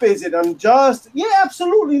up? Is it unjust? Yeah,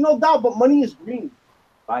 absolutely, no doubt. But money is green.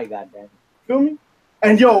 Bye, goddamn. Feel me?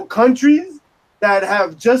 And yo, countries that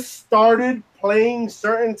have just started playing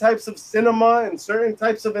certain types of cinema and certain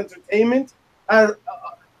types of entertainment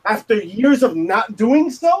after years of not doing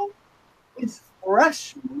so, it's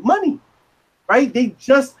fresh money, right? They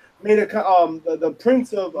just made the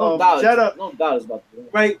Prince of Jeddah, no doubt is about to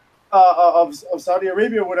right? Of Saudi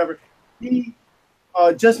Arabia or whatever. He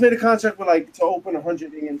just made a contract with to open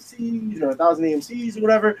 100 AMCs or 1,000 AMCs or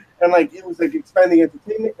whatever, and it was expanding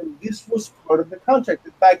entertainment, and this was part of the contract.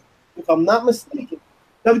 In fact, if I'm not mistaken,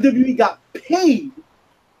 WWE got paid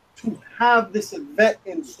to have this event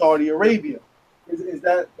in Saudi Arabia. Is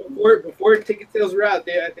that before ticket sales were out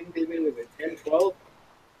there? I think they made 10, 12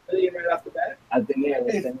 million right off the bat. I think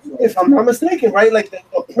if I'm not mistaken, right? The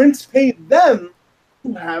Prince paid them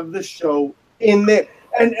to have the show in there.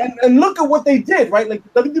 And look at what they did, right? The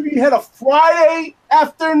WWE had a Friday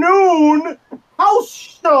afternoon house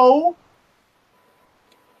show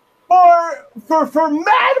for mad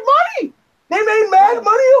money. They made mad money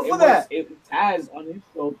off of that. Taz on his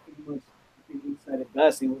show pretty much he said it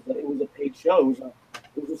best. It was a paid show. It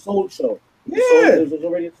was a sold show. Yeah, it was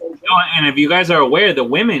already a sold show. No, and if you guys are aware, the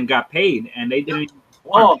women got paid and they didn't.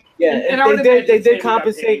 Oh yeah, they did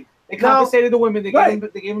compensate. They compensated the women. They gave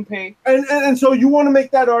them pay. And so you want to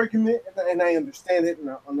make that argument, and I understand it, and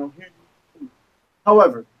I'll hear you.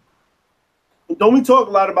 However, don't we talk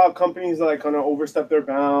a lot about companies that kind of overstep their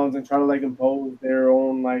bounds and try to impose their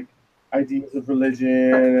own ideas of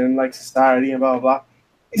religion and society and blah blah blah?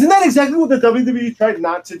 Isn't that exactly what the WWE tried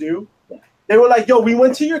not to do? Yeah. They were like, "Yo, we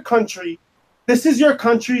went to your country. This is your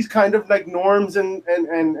country's kind of norms and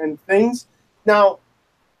things. Now,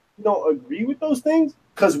 you don't agree with those things."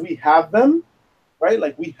 Because we have them, right?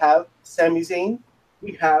 We have Sami Zayn,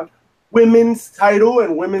 we have women's title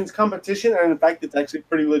and women's competition, and in fact, it's actually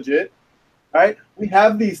pretty legit, right? We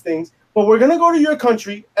have these things, but we're gonna go to your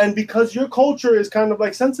country, and because your culture is kind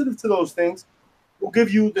of sensitive to those things, we'll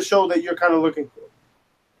give you the show that you're kind of looking for.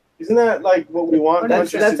 Isn't that what we want?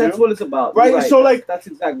 That's what it's about, right? So that's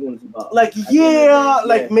exactly what it's about.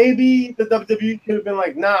 Maybe the WWE could have been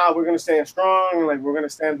nah, we're gonna stand strong, and we're gonna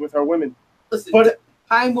stand with our women. Listen, but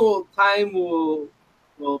time will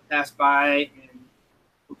pass by, and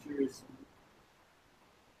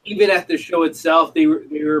even at the show itself, they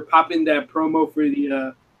were popping that promo for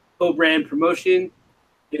the co-brand promotion,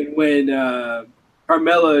 and when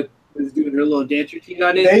Carmella was doing her little dance routine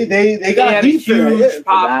on it, they got a huge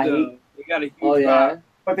pop. They got a huge pop,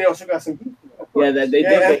 but they also got some heat. Yeah, they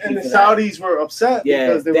did. And the Saudis were upset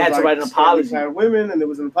because they had to write an apology. Had women, and there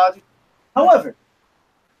was an apology. However.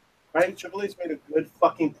 Right, Triple H made a good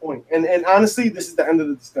fucking point, and honestly, this is the end of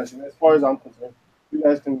the discussion as far as I'm concerned. You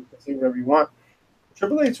guys can say whatever you want.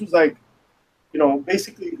 Triple H was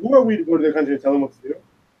basically, who are we to go to their country and tell them what to do?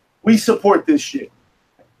 We support this shit.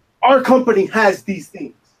 Our company has these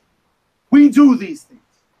things. We do these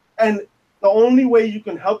things, and the only way you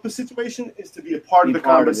can help the situation is to be a part of the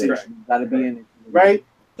conversation. Gotta be in it, right?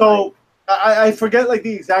 So. I forget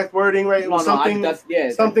the exact wording, right? It was something like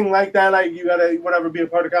that. You gotta be a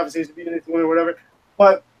part of the conversation, be in it or whatever.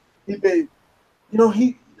 But that's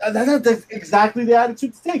exactly the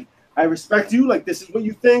attitude to take. I respect you. This is what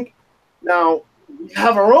you think. Now we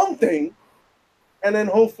have our own thing, and then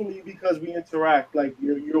hopefully because we interact, like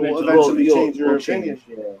you'll eventually change your opinion.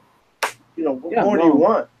 You know, what more do you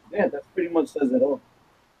want? Yeah, that pretty much says it all.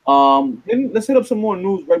 Let's hit up some more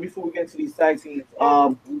news right before we get to these tag teams.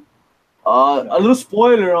 A little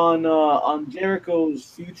spoiler on Jericho's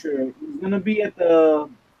future. He's gonna be at the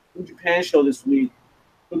New Japan show this week,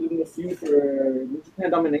 looking the future New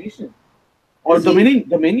Japan Domination or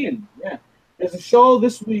Dominion. Yeah, there's a show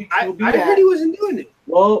this week. I heard he wasn't doing it.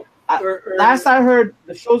 Well, last I heard,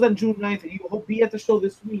 the show's on June 9th, and he'll be at the show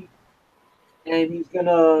this week, and he's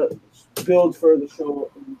gonna build for the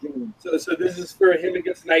show in June. So this is for him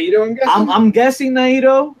against Naito, I'm guessing? I'm guessing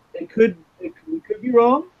Naito. We could be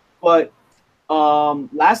wrong, but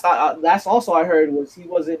last also I heard was he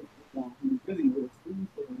wasn't he was busy with his food.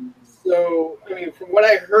 So I mean, from what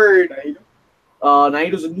I heard,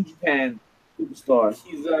 Naito's a New Japan superstar.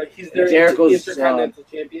 He's their Jericho's Intercontinental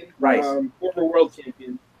champion, right? Former world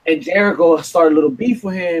champion. And Jericho started a little beef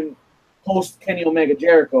with him post Kenny Omega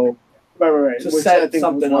Jericho. Right. To set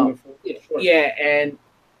something up. Yeah, sure. Yeah, and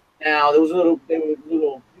now they were little,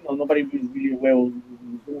 nobody was really aware what was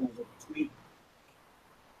doing. It was a tweet.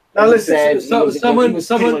 Now listen,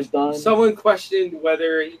 someone questioned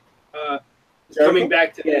whether he's coming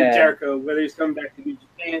back to Jericho, whether he's coming back to New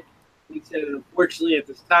Japan. He said, unfortunately, at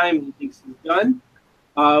this time, he thinks he's done,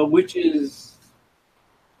 which is,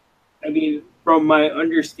 I mean, from my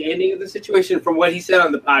understanding of the situation, from what he said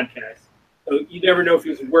on the podcast. So you never know if he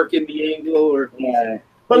was working the angle or.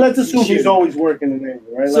 But let's assume he's always working the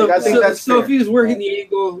angle, right? So, I think that's so. If he was working the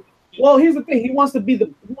angle, well, here's the thing: he wants to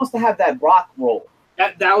have that Brock role.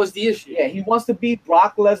 That was the issue. Yeah, he wants to be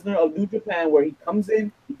Brock Lesnar of New Japan, where he comes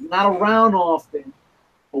in, he's not around often,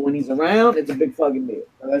 but when he's around, it's a big fucking deal.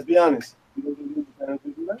 Now, let's be honest. Oh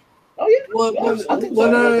yeah. Well, I think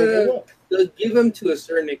no. They'll give him to a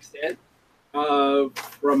certain extent.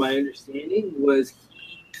 From my understanding, was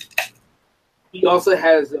he also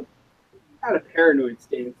has not a paranoid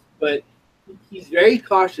stance, but he's very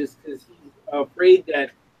cautious because he's afraid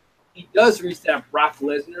that he does reach that Brock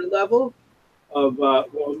Lesnar level of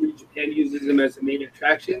New Japan uses him as a main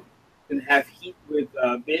attraction and have heat with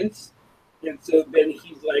Vince, and so then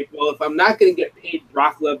he's like, well, if I'm not going to get paid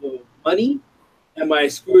Brock level money, am I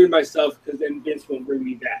screwing myself because then Vince won't bring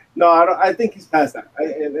me back? No, I think he's past that,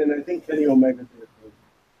 and I think Kenny Omega did it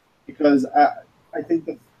because I think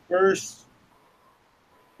the first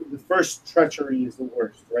treachery is the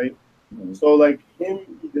worst, right? Mm-hmm. So like him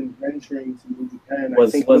even venturing to New Japan, I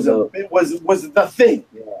think was the thing.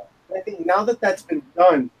 Yeah. I think now that that's been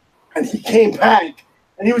done, and he came back,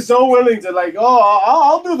 and he was so willing to like,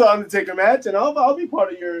 I'll do the Undertaker match, and I'll be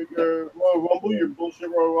part of your Royal Rumble, your bullshit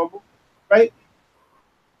Royal Rumble, right?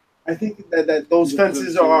 I think that those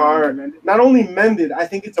fences are not only mended. I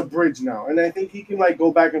think it's a bridge now, and I think he can like go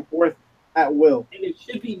back and forth at will. And it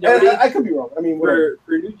should be noted. I could be wrong. I mean, for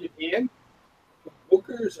New Japan, the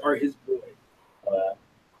bookers are his boy.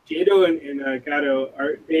 Jado and Gato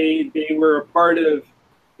they were a part of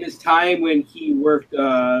his time when he worked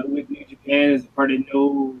with New Japan as a part of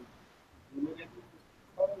No. I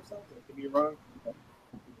could be wrong.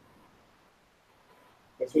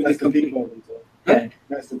 That's what the people. Yeah.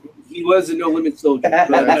 He was a No Limit soldier.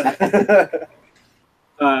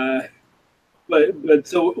 But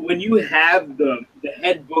so when you have the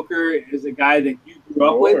head booker as a guy that you grew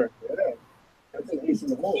up with, he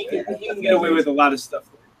can get away with a lot of stuff.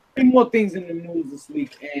 Three more things in the news this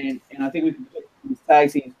week, and I think we can put these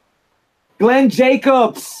tag teams. Glenn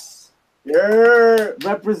Jacobs,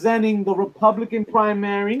 representing the Republican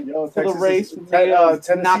primary for the race from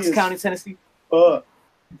Knox County, Tennessee. You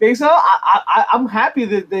think so? I'm happy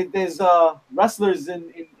that there's wrestlers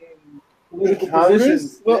in political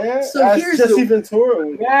positions. Well, yeah, so here's Jesse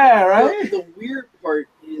Ventura. Yeah, right. The weird part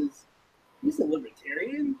is he's a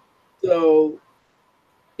libertarian, so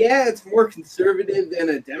yeah, it's more conservative than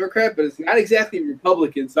a Democrat, but it's not exactly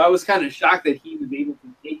Republican. So I was kind of shocked that he was able to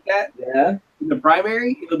take that. Yeah. In the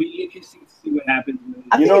primary, it'll be interesting to see what happens.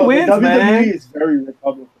 I think he wins, man. WWE is very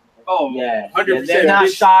Republican. Oh yeah, 100%. They're not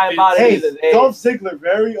shy about it either. Dolph Ziggler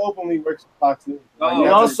very openly works with Fox News. We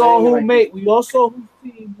all saw who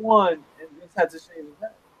team won, and Vince had to shave his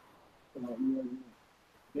head.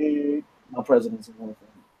 My president's one of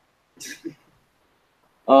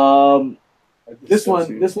them. This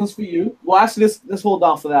one's for you. Well, actually, let's hold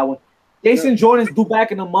on for that one. Jason Jordan's due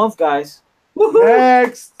back in a month, guys. Woo-hoo.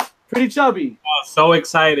 Next, Pretty Chubby. Oh, so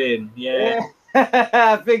excited! Yeah.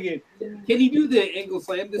 I figured. Can he do the ankle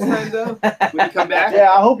slam this time though? When he come back?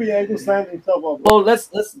 Yeah, I hope he ankle slams himself up. Well, let's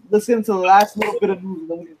get into the last little bit of news, and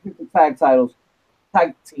then we can pick the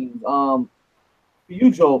tag teams. For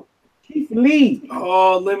you, Joe, Keith Lee.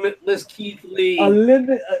 Oh, Limitless Keith Lee.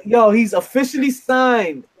 Yo, he's officially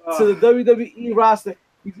signed to the WWE roster.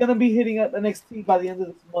 He's gonna be hitting up NXT by the end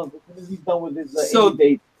of this month. As soon as he's done with his indie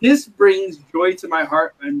date. This brings joy to my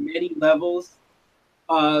heart on many levels.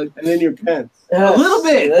 And in your pants. A little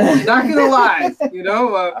bit. Not gonna lie. You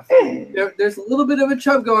know, there's a little bit of a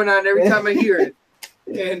chub going on every time I hear it.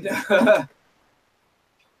 And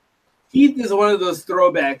Keith is one of those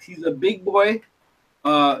throwbacks. He's a big boy.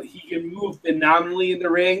 He can move phenomenally in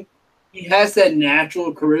the ring. He has that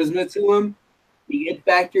natural charisma to him. The it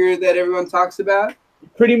factor that everyone talks about.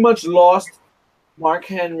 Pretty much lost Mark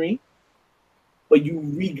Henry, but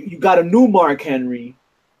you got a new Mark Henry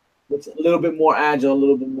that's a little bit more agile, a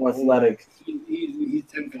little bit more athletic. He's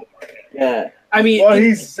tenfold Mark Henry. Yeah, I mean, well,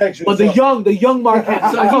 he's sexual. But the young Mark Henry.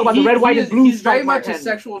 So I'm talking about the red, white, and blue. He's very much a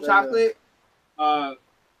sexual chocolate. Not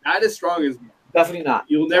as strong as Mark. Definitely not.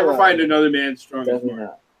 You'll never find another man strong as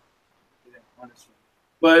Mark.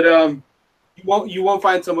 But you won't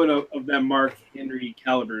find someone of that Mark Henry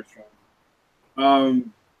caliber strong.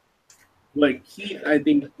 Like Keith, I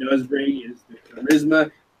think does bring is the charisma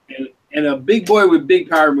and a big boy with big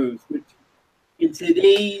power moves, which in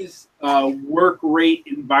today's work rate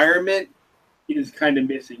environment is kind of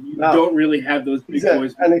missing. You don't really have those big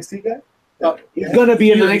boys. NXT guy? He's gonna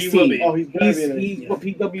be in NXT. Oh, he's with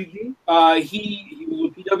PWG. He was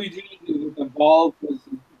with PWG. He was with Evolve.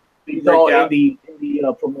 He's all in the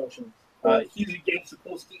promotions. He's a Gang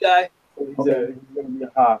Sapolsky guy. So he's gonna be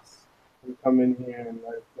a hoss. We come in here and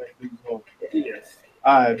like things go. Yes.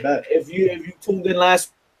 I bet. If you tuned in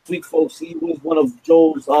last week, folks, he was one of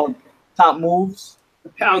Joe's top moves.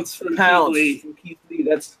 Pounce from Keith Lee.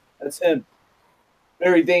 That's him.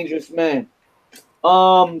 Very dangerous man.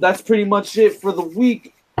 That's pretty much it for the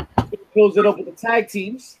week. We'll close it up with the tag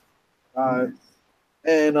teams.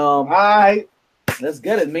 And all right, let's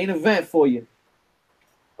get it. Main event for you.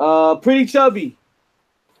 Pretty Chubby.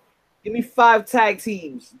 Give me 5 tag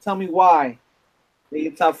teams. Tell me why. They're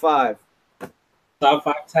your top 5. Top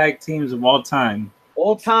 5 tag teams of all time.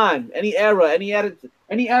 All time. Any era, any attitude,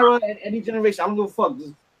 any era, and any generation. I don't give a fuck.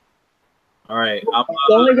 Just, all right.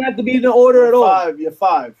 don't even have to be in the order at all. You're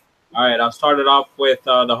 5. All right. I'll start it off with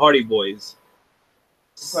the Hardy Boys.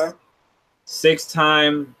 Okay.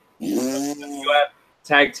 6-time UF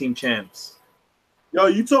tag team champs. Yo,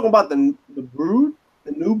 you talking about the Brood?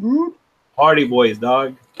 The new Brood? Hardy Boys,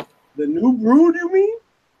 dog. The new Brood, you mean?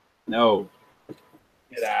 No.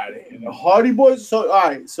 Get out of here. The Hardy Boys? So, all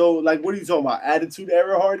right. So, like, what are you talking about? Attitude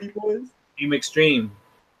Era Hardy Boys? Team Extreme.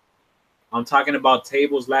 I'm talking about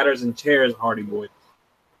tables, ladders, and chairs Hardy Boys.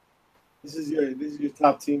 This is your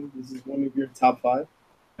top team? This is one of your top 5?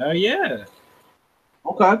 Yeah.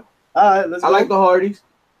 Okay. All right, let's go. I like the Hardys.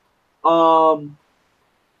 Who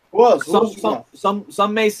else?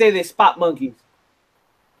 Some may say they're spot monkeys.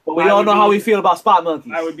 But we all know how we feel about spot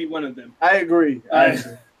monkeys. I would be one of them. I agree.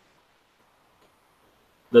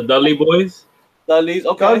 The Dudley Boys? Dudleys,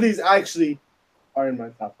 okay. Dudleys actually are in my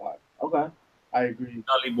top 5. Okay. I agree.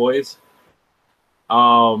 Dudley Boys.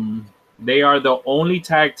 They are the only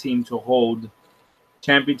tag team to hold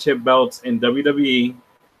championship belts in WWE,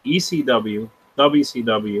 ECW,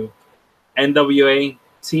 WCW, NWA,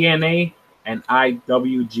 TNA, and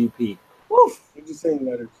IWGP. Woof. You're just saying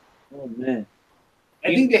letters. Oh, man.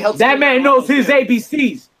 I think they helped. That man knows his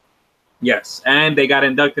ABCs. Yes, and they got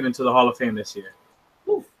inducted into the Hall of Fame this year.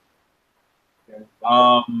 Oof. Okay.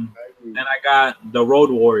 And I got the Road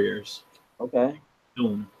Warriors. Okay.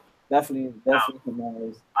 Soon. Definitely some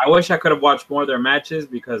memories. I wish I could have watched more of their matches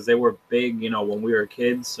because they were big, when we were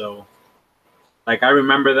kids. So, like, I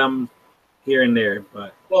remember them here and there.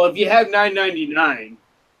 But well, if you have $9.99,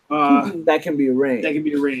 that can be arranged. That can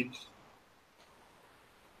be arranged.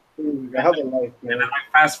 I have a life, man. And then I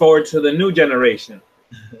fast forward to the new generation,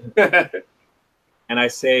 and I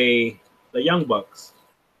say the Young Bucks.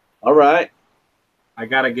 All right. I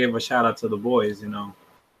gotta give a shout out to the boys. Was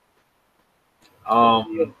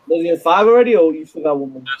it 5 already, or you still got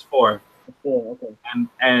one more? That's 4. That's 4. Okay.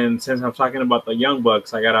 And since I'm talking about the Young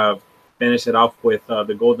Bucks, I gotta finish it off with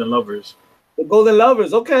the Golden Lovers. The Golden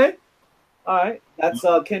Lovers. Okay. All right. That's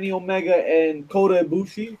Kenny Omega and Kota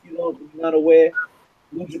Ibushi. If you're not aware.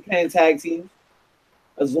 New Japan tag teams,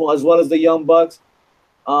 as well as the Young Bucks.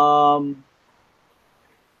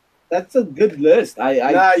 That's a good list. I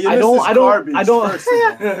don't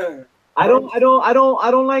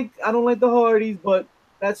like the Hardys, but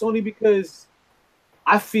that's only because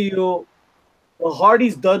I feel the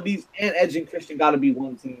Hardys, Dudleys, and Edge and Christian got to be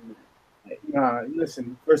one team. Nah,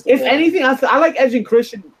 listen. First of if all, anything, I like Edge and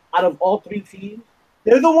Christian out of all 3 teams.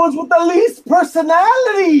 They're the ones with the least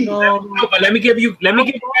personality. No, but let me give you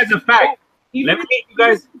guys a fact. Even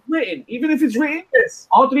if it's written, Yes.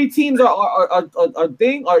 all three teams are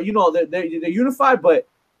you know they're unified, but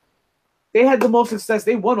they had the most success.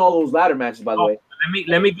 They won all those ladder matches, by the way.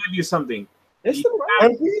 Let me give you something.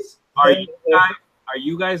 Are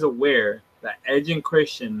you guys aware that Edge and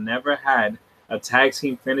Christian never had a tag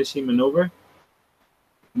team finishing maneuver?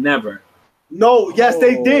 Never. No, yes,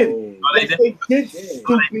 they did. No, they They did.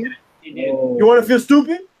 Stupid. You want to feel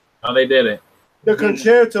stupid? No, they didn't. The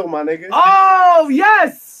concerto, my nigga. Oh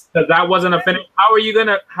yes. Because that wasn't a finish. How are you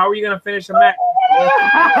gonna finish a match?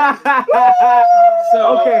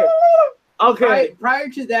 So okay. Prior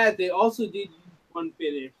to that, they also did use one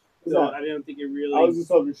finish. So I don't think it really. I was just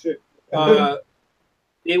talking shit.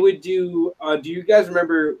 They would do. Do you guys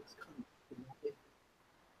remember?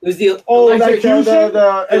 It was the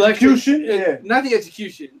the execution. Yeah. Not the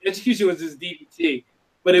execution. Execution was his DDT,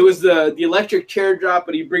 but it was the electric chair drop.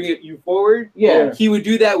 But he bring you forward. Yeah. He would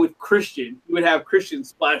do that with Christian. He would have Christian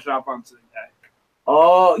splash off onto the guy.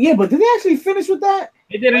 Oh yeah, but did they actually finish with that?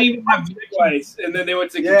 They didn't even have twice, and then they went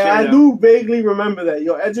to. Yeah, I do vaguely remember that.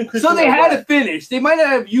 Yo, Edge and Christian. So they had to finish. They might not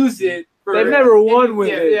have used it. They've never won with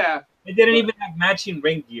it. Yeah. They didn't even have matching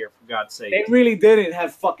ring gear, for God's sake. They really didn't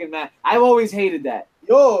have fucking match. I've always hated that.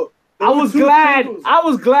 Yo, I was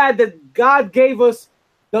glad that God gave us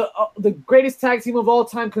the greatest tag team of all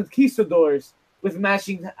time, Conquistadors, with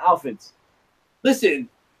matching outfits. Listen,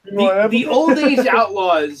 the old Age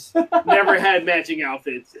Outlaws never had matching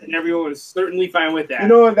outfits, and everyone was certainly fine with that. You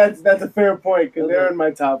know what? That's a fair point because they're in my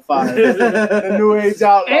top 5. The New Age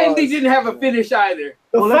Outlaws, and they didn't have a finish either.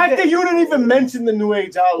 The fact that you didn't even mention the New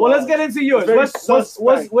Age Outlaws. Well, let's get into yours.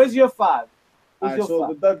 Where's your 5?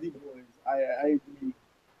 The Dudley Boys. I agree.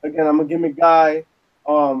 Again, I'm a gimmick guy.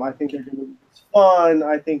 I think they're gonna be fun.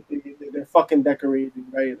 I think they're fucking decorated,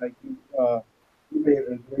 right? Like you made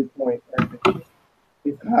a great point. Right?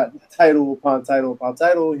 They've got title upon title upon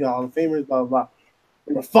title. Hall of Famers, blah blah blah.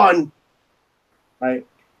 They're fun, right?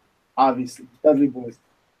 Obviously, Dudley Boys.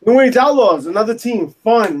 New Age Outlaws, another team,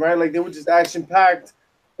 fun, right? Like they were just action packed.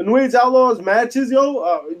 The New Age Outlaws matches,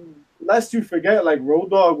 yo. Lest you forget, like Road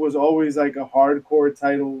Dogg was always like a hardcore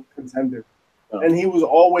title contender. And he was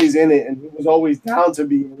always in it, and he was always down to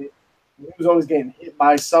be in it. He was always getting hit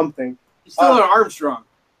by something. He's still an Armstrong.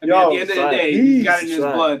 I mean, at the end of the day, he's got it in his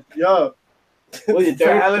blood. Yo. Was it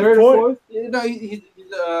third or fourth? No, he's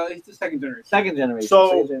the second generation. Second generation.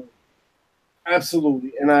 So,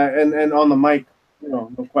 absolutely. And on the mic, no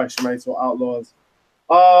question, right? So Outlaws.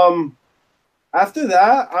 After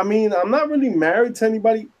that, I mean, I'm not really married to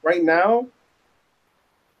anybody right now.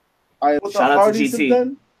 Shout out to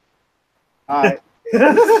GT. Alright.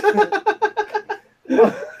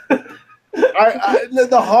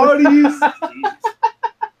 The Hardys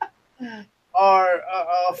are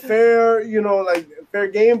a fair, fair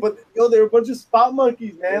game, but they're a bunch of spot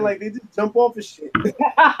monkeys, man. Like they just jump off of shit.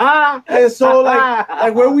 And so,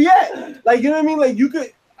 like where we at? Like, you know what I mean? Like you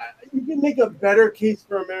could make a better case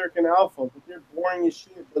for American Alpha, but they're boring as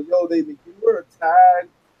shit. But they were a tag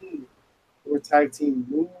team. They were tag team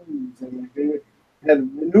moves, and like they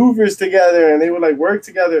had maneuvers together, and they would like work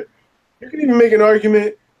together. You could even make an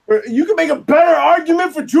argument. You could make a better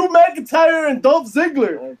argument for Drew McIntyre and Dolph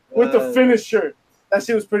Ziggler with the finisher. That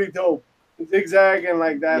shit was pretty dope. The zigzag and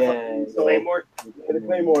like that. Yeah, so, Claymore. The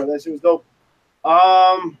Claymore. That shit was dope.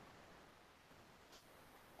 I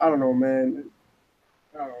don't know, man.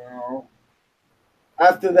 I don't know.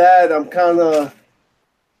 After that, I'm kind of.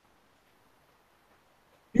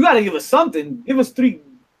 You gotta give us something. Give us 3,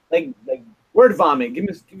 like word vomit. Give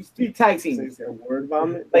us 3 tag teams. Word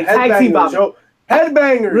vomit. Like tag team vomit. Yo,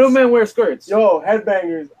 headbangers. Real men wear skirts. Yo,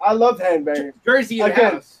 headbangers. I loved headbangers. Jersey in the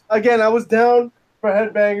house. Again, I was down for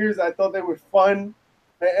headbangers. I thought they were fun,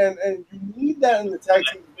 and you need that in the tag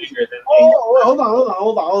team. Hold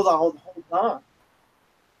on.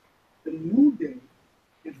 The New Day.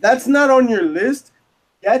 If that's not on your list,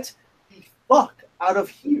 get the fuck out of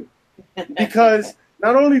here. Because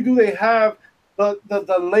not only do they have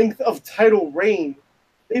the length of title reign,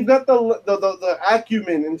 they've got the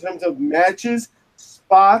acumen in terms of matches,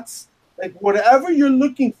 spots, like whatever you're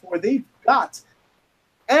looking for, they've got.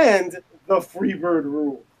 And the Freebird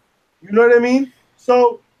rule. You know what I mean?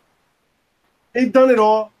 So they've done it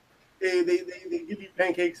all. They give you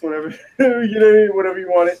pancakes whenever whatever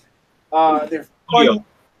you want it. They're funny.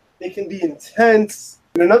 They can be intense.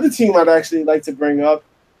 And another team I'd actually like to bring up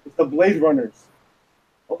is the Blade Runners.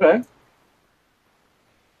 Okay.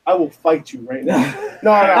 I will fight you right now.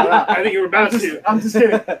 No. I think you're about to. I'm just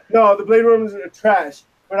kidding. No, the Blade Runners are trash,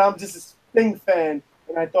 but I'm just a Sting fan,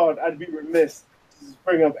 and I thought I'd be remiss. This is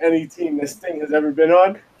bring up any team that Sting has ever been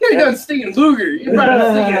on. You done Sting and Luger. You brought up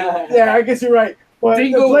Sting and Yeah, I guess you're right. But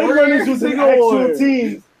Dingo the Blade Warrior, Runners was an Dingo actual Warrior.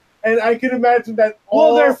 team, and I can imagine that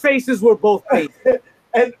All their faces were both painted.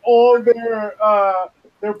 and all their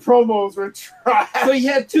promos were trash. So you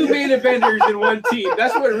had two main eventers in one team.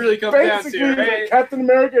 That's what it really comes down Basically, to, it was right? like Captain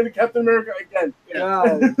America and Captain America again.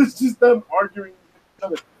 God. It was just them arguing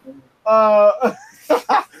with each other.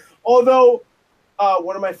 Although,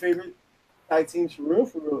 one of my favorite tag teams for real,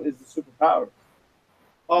 is the Superpower.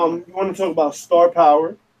 You want to talk about star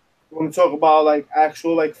power? You want to talk about like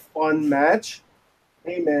actual like fun match?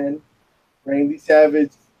 Hey man, Randy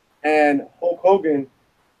Savage and Hulk Hogan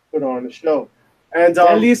put on the show, and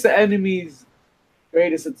At least the enemy's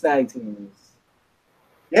greatest of tag teams.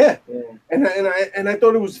 yeah. Yeah. And I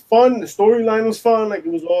thought it was fun. The storyline was fun. Like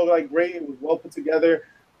it was all like great. It was well put together.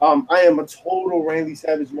 I am a total Randy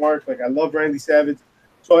Savage mark. Like I love Randy Savage.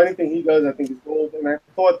 So anything he does, I think is gold. And I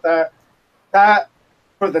thought that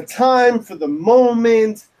for the time, for the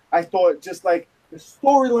moment, I thought just like the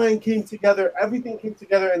storyline came together, everything came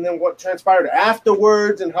together, and then what transpired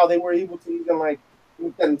afterwards and how they were able to even like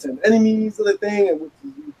make that into enemies of the thing, and which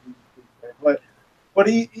is usually but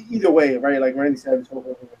either way, right? Like Randy Savage, Hulk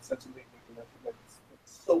Hogan was such a big thing.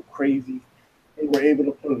 It's so crazy. They were able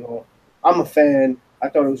to put it on. I'm a fan. I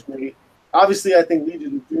thought it was great. Obviously, I think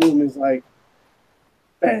Legion of Doom is like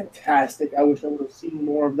fantastic. I wish I would have seen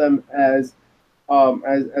more of them as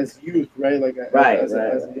youth, right? Like as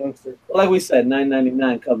a youngster. Well, like we said,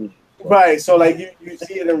 $9.99 covers you. Right. So like you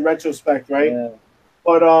see it in retrospect, right? Yeah.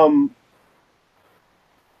 But How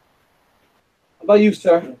about you,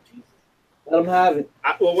 sir? Let them have it.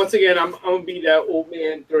 Well, once again, I'm gonna be that old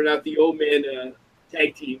man throwing out the old man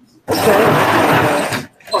tag teams.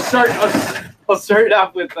 I'll start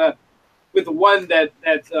off with one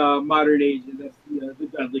that's modern age, and that's the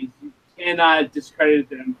Dudleys. You cannot discredit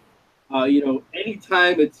them.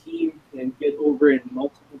 Anytime a team can get over in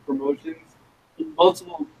multiple promotions, in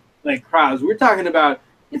multiple like crowds, we're talking about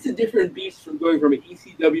it's a different beast from going from an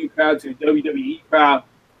ECW crowd to a WWE crowd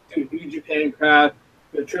to a New Japan crowd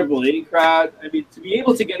to a AAA crowd. I mean, to be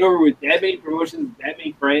able to get over with that many promotions, that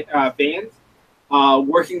many fans,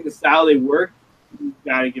 working the style they work, you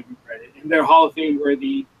gotta give them credit, and they're Hall of Fame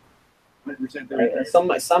worthy. 100%. Right. And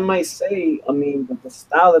some might say, I mean, the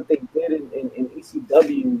style that they did in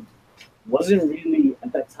ECW wasn't really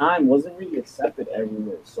at that time accepted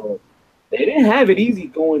everywhere. So they didn't have it easy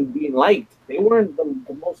being liked. They weren't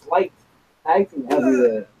the most liked tag team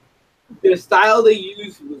everywhere. The style they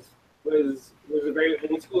used was a very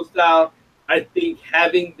old school style. I think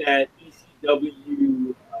having that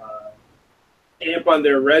ECW stamp on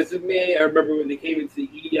their resume. I remember when they came into the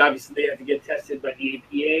E, obviously they had to get tested by the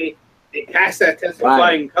APA. They passed that test with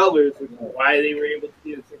flying colors, which is why they were able to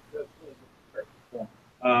be successful. Yeah.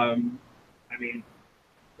 I mean,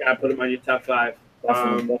 gotta put them on your top 5.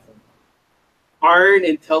 Definitely. Arn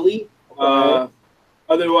and Tully,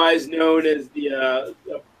 otherwise known as the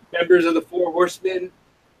members of the Four Horsemen.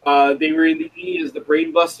 They were in the E as the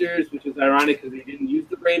Brain Busters, which is ironic because they didn't use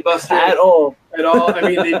the Brain Buster at all. I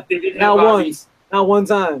mean, they didn't have not one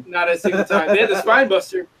time. Not a single time. They had the Spine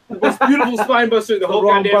Buster, the most beautiful Spine Buster in the whole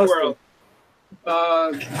goddamn world. They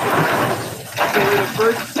were the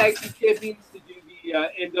first tag team champions to do the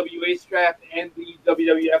NWA strap and the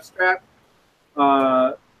WWF strap.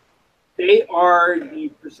 They are the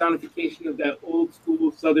personification of that old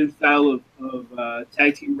school Southern style of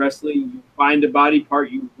tag team wrestling. You find a body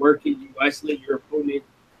part, you work it, you isolate your opponent,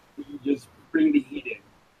 you just bring the heat in.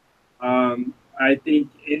 I think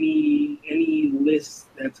any list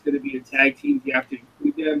that's going to be a tag team, you have to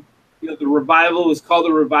include them. The Revival is called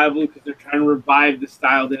the Revival because they're trying to revive the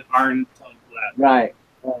style that Arn Tully left. Right.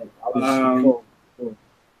 Cool.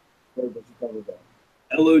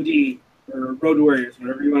 LOD. Or Road Warriors,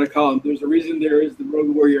 whatever you want to call them. There's a reason there is the Road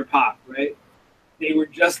Warrior pop, right? They were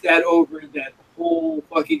just that over that whole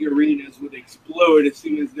fucking arenas would explode as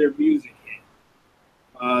soon as their music hit.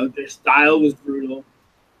 Their style was brutal.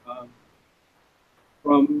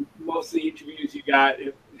 From most of the interviews you got,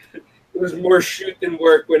 it was more shoot than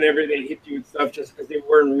work whenever they hit you and stuff, just because they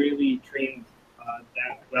weren't really trained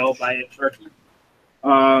that well by a turkey.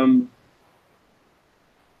 But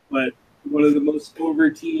one of the most over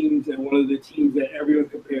teams and one of the teams that everyone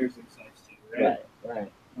compares themselves to, right?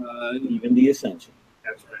 Right. Even the Ascension.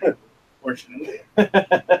 That's right. Fortunately.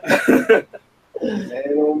 Man,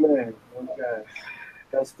 oh man. Okay.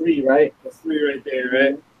 That's 3, right? That's 3 right there,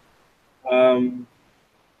 right?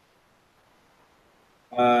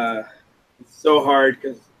 It's so hard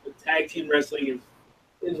because the tag team wrestling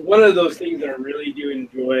is one of those things that I really do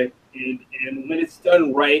enjoy, and when it's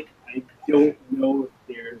done right, don't know if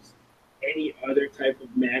there's any other type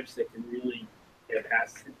of match that can really get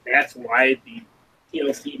past it. That's why the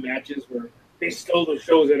TLC matches they stole the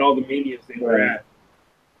shows at all the manias they were at.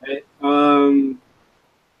 Right?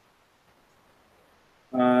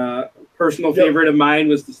 Personal favorite of mine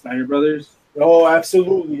was the Steiner Brothers. Oh,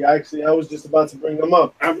 absolutely. Actually, I was just about to bring them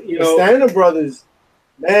up. The Steiner Brothers,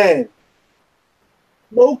 man.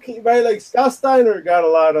 Low key, right? Like Scott Steiner got a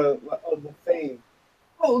lot of the fame.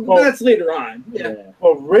 Oh, that's later on. Yeah.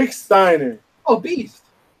 But Rick Steiner. Oh, beast.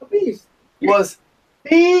 A beast. Was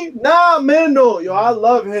phenomenal. Yo, I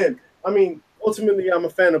love him. I mean, ultimately, I'm a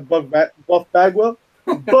fan of Buff Bagwell.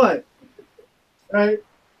 But, right?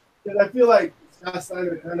 Because I feel like Scott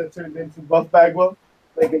Steiner kind of turned into Buff Bagwell.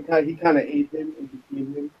 Like he kind of ate him and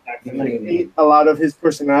became him. Like ate a lot of his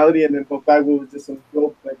personality, and then Buff Bagwell was just some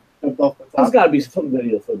dope, like jumped off the top. There's got to be some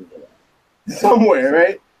video footage of that somewhere,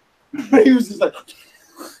 right? He was just like,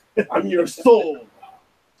 "I'm your soul."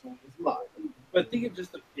 So it's mine. But think of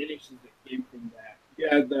just the finishes that came from that.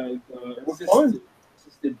 Yeah, the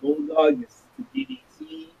assisted bulldog, the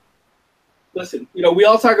DDT. Listen, we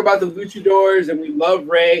all talk about the luchadors and we love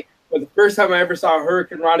Ray. But the first time I ever saw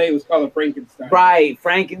Hurricane Rane, it was called a Frankenstein. Right,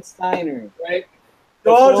 Frankensteiner. Right?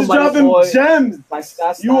 Dog, just dropping gems. By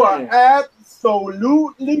Scott you are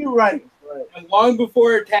absolutely right. And long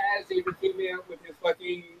before Taz even came out with his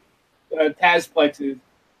fucking Taz plexes,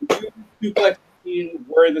 two plexes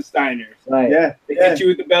were the Steiners. Right. Yeah. They hit you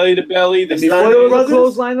with the belly to belly. Before there was a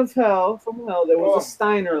clothesline of hell from hell, there was a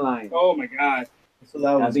Steiner line. Oh my god. So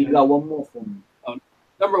that was you got one more for me.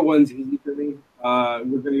 Number one's easy for me. We're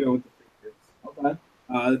going to go with the Freebirds. Okay.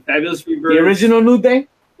 The Fabulous Freebirds. The original New Day?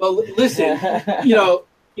 Well, listen,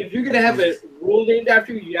 if you're going to have a rule named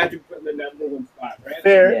after you, you have to put in the number one spot, right?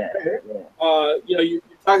 Fair. Yeah. You're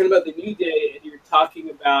talking about the New Day, and you're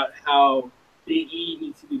talking about how Big E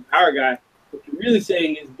needs to be the power guy. What you're really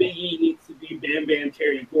saying is Big E needs to be Bam Bam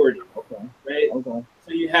Terry Gordy. Okay. Right? Okay.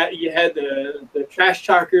 So you had the trash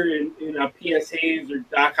talker in P.S. Hayes or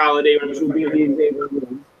Doc Holliday, whatever the fuck.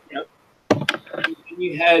 Yep. And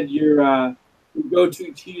you had your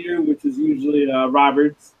go-to cheater, which was usually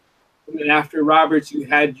Roberts. And then after Roberts, you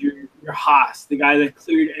had your Haas, the guy that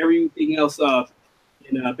cleared everything else up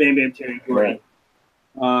in Bam Bam Terry Gordy.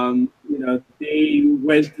 Right. They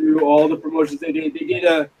went through all the promotions they did. They did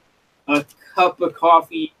a cup of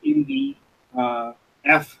coffee in the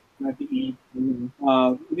F, not the E.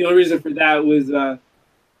 Mm-hmm. The only reason for that was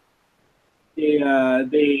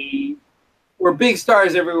they were big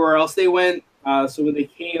stars everywhere else they went. So when they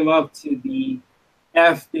came up to the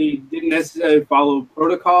F, they didn't necessarily follow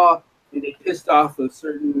protocol, and they pissed off a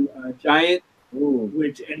certain giant,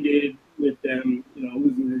 which ended with them,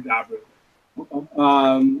 losing their job.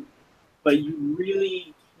 Okay. But you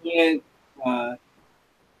really can't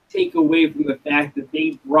take away from the fact that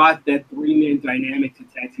they brought that three-man dynamic to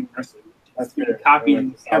tag team wrestling. That's been copied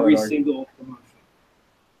in every single promotion.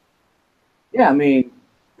 Yeah, I mean,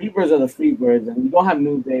 Freebirds are the Freebirds, and you don't have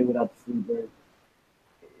New Day without the Freebirds.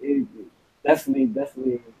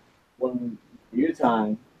 Definitely, when your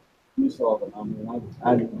time, you saw them. I mean,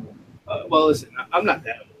 I don't know. Well, listen, I'm not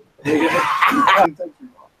that old.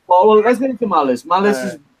 Well, let's get into my list. My list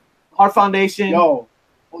is Hart Foundation. Yo,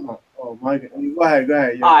 hold on. Oh my God. Go ahead.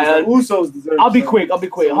 Yeah. All right, Usos deserve. I'll be quick.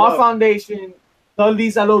 Hart Foundation,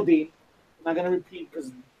 Dudley's LOD. I'm not gonna repeat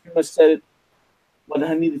because pretty much said it. What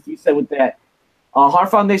I needed to be said with that. Hart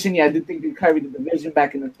Foundation, I did think they carried the division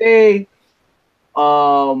back in the day.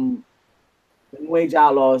 The New Age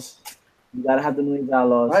Outlaws. You gotta have the New Age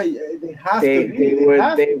Outlaws. Right, they have they, to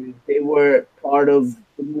be. They were part of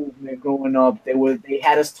the movement growing up. They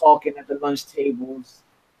had us talking at the lunch tables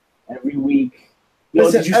every week.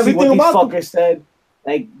 Did you see what these fuckers said?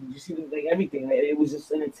 Like, did you see everything? Like, it was just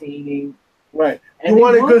entertaining. Right. And you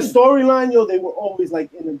wanted a good storyline, they were always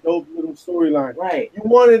like in a dope little storyline. Right. You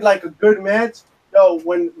wanted like a good match,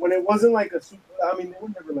 when it wasn't like a super. I mean, they were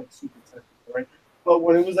never like super technical, right? But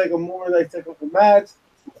when it was like a more like technical match,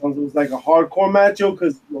 sometimes it was like a hardcore match,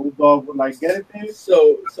 because Road Dogg would like get it there.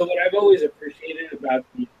 So what I've always appreciated about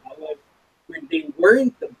the Outlaws, they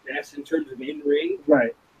weren't the best in terms of in ring,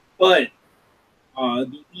 right? But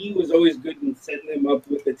the E was always good in setting them up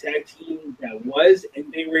with the tag team that was,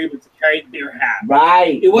 and they were able to carry their hat.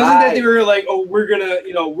 Right. It wasn't that they were like, oh, we're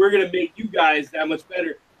gonna make you guys that much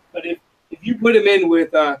better. But if you put him in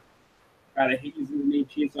with God, I hate using the name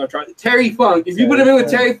Terry Funk. If you put him in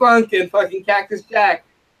with Terry Funk and fucking Cactus Jack,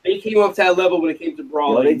 they came up to that level when it came to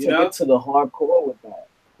brawling. They took it to the hardcore with that.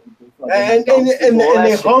 And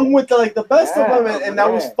they hung with the best of them, and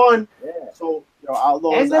that was fun. Yeah. So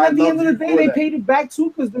Outlaws. And then at the end of the day, they paid it back too,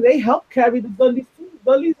 because they helped carry the Dudley too.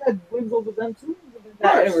 Dudley's had wins over them too.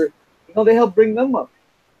 That era. You know, they helped bring them up.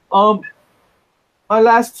 My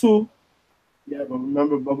last two. Yeah, but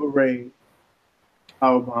remember Bubba Ray,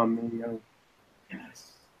 powerbomb me, young.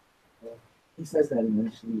 Yes. He says that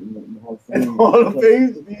eventually in the Hall of Fame. In Hall of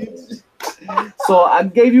Fame. So I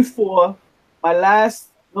gave you 4. My last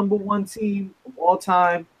number 1 team of all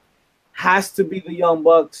time has to be the Young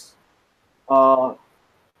Bucks.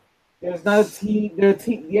 There's not a team. They're a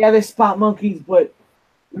team. Yeah, they're spot monkeys, but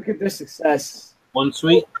look at their success. One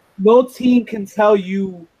sweet. No team can tell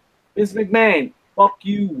you, Vince McMahon, fuck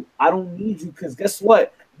you. I don't need you because guess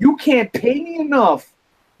what? You can't pay me enough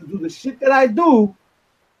to do the shit that I do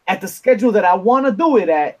at the schedule that I want to do it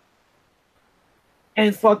at,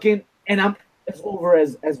 and I'm as over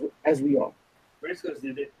as we are. Briscoes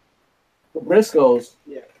did it. The Briscoes,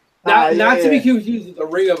 yeah. Not to be confused with the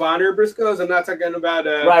Ring of Honor Briscoes. I'm not talking about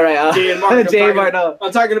right. Jay and Mark. Jay and Mark.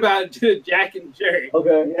 I'm talking about Jack and Jerry.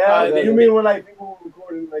 Okay, yeah. You mean when like people were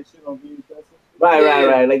recording like shit on VHS?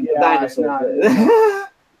 Right. Like the dinosaurs.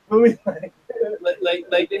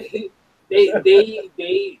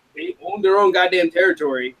 They own their own goddamn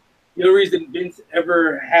territory. The only reason Vince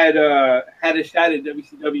ever had a shot at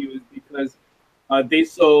WCW is because they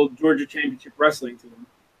sold Georgia Championship Wrestling to them.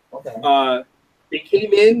 Okay. They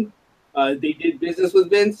came in, they did business with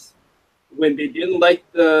Vince. When they didn't like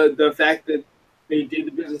the fact that they did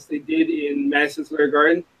the business they did in Madison Square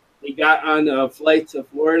Garden, they got on a flight to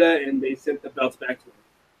Florida and they sent the belts back to them.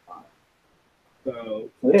 So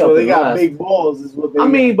they got big balls, is what they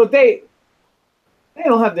mean, but they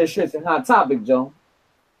don't have their shits in Hot Topic, Joe.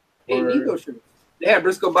 They need those shirts. They have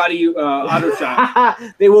Briscoe Body Auto Shop.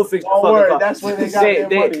 They will fix your fucking car. That's where they got their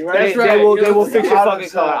money, right? They will fix your fucking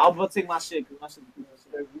car. I'll go take my shit.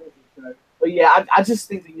 But yeah, I just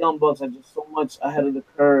think the Young Bucks are just so much ahead of the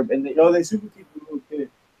curve, and they super kick the little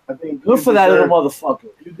kid. I think good for that little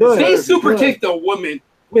motherfucker. They super kicked a woman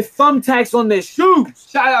with thumbtacks on their shoes.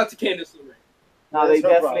 Shout out to Candice LeRae. No, they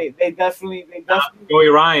definitely. Joey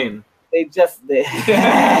Ryan.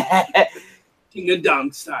 King of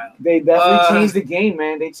Dunk style. They definitely changed the game,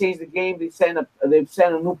 man. They changed the game. They set a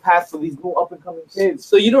new path for these new up and coming kids.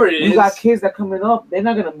 So you know what it is? You got kids that coming up. They're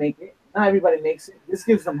not gonna make it. Not everybody makes it. This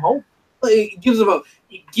gives them hope. It gives them hope.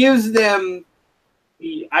 It gives them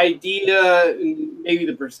the idea and maybe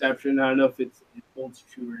the perception. I don't know if it holds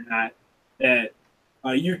true or not. That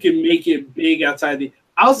you can make it big outside the.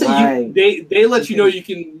 I'll say they let you know you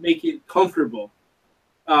can make it comfortable.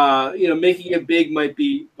 Making it big might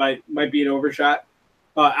be an overshot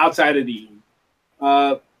outside of the. You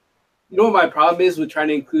know what my problem is with trying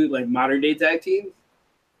to include like modern day tag teams?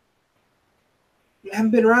 You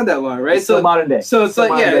haven't been around that long, right? So modern day. So it's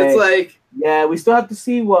like it's like we still have to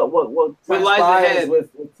see what lies ahead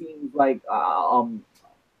with teams like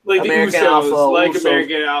like American the Usos, Alpha, like Usos.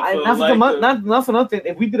 American Alpha, not for nothing.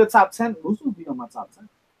 If we did a top 10, Usos would be on my top 10.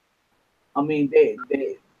 I mean, they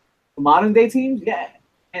modern day teams,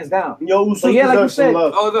 hands down. Yo, Usos like you said,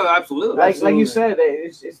 oh no, absolutely. Like you said,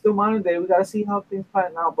 it's still modern day. We gotta see how things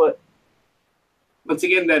pan out. But once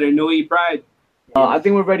again, that Inouye pride. I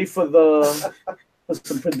think we're ready for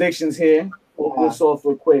some predictions here. We'll this off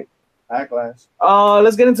real quick. Backlash.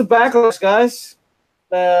 Let's get into Backlash, guys.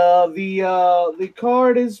 The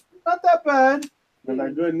card is not that bad.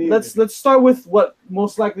 Not good neither. Let's start with what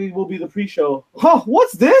most likely will be the pre-show. Oh,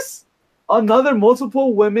 what's this? Another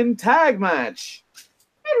multiple women tag match.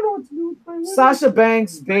 I don't know what to do with my women. Sasha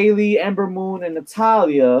Banks, Bayley, Ember Moon, and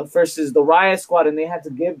Natalya versus the Riot Squad, and they had to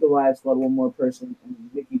give the Riot Squad one more person, and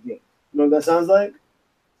Mickey James. You know what that sounds like?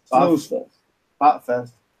 Snooze Fest. Pop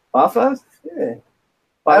Fest. Pop Fest? Yeah.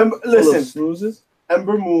 Listen, snoozes.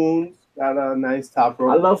 Ember Moon got a nice top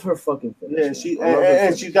rope. I love her fucking finish.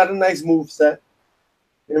 Yeah, she's got a nice move set.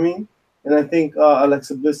 You know what I mean? And I think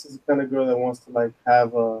Alexa Bliss is the kind of girl that wants to like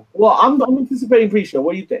have a. Well, I'm anticipating pre-show.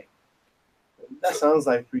 What do you think? That sounds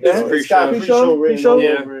like pre-show. Pre-show.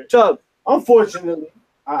 Yeah. Chubb. Unfortunately,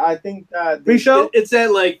 I think that pre-show. It's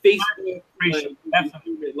at like Facebook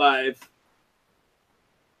Live.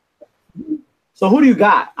 So who do you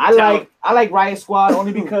got? I like Riot Squad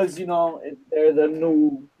only because they're the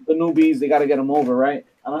newbies. They got to get them over, right?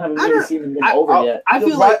 I haven't really seen them get over yet. I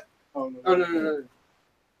feel like no,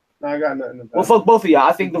 I got nothing. Well, fuck both of y'all.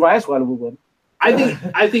 I think the Riot Squad will win.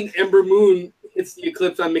 I think Ember Moon hits the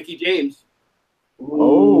eclipse on Mickey James.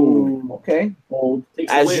 Oh, okay. Bold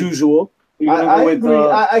as usual. I agree.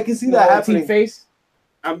 I can see that happening. Face.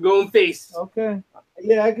 I'm going face. Okay.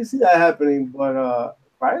 Yeah, I can see that happening, but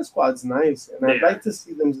Riot Squad's nice, and I'd like to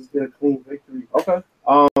see them just get a clean victory. Okay.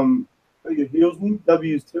 Your heels need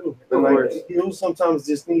W's too. And heels sometimes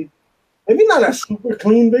just need maybe not a super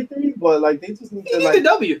clean victory, but like they just need a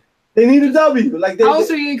W. They need a W. Like they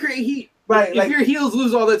also you can create heat. Right, if like, your heels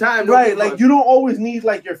lose all the time, right? Like you don't always need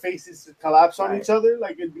like your faces to collapse on each other.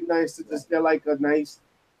 Like it'd be nice to just get like a nice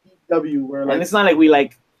W where like. And it's not like we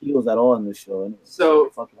like heels at all in this show. Anyway.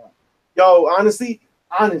 So, yo, honestly,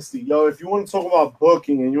 yo, if you want to talk about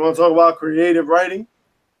booking and you want to talk about creative writing,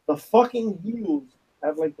 the fucking heels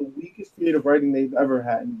have like the weakest creative writing they've ever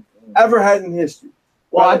had in history.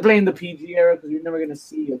 Well, I blame the PG era because you're never gonna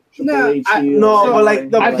see a Triple H heel. No, but like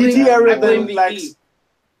the PG era, blame the lacks.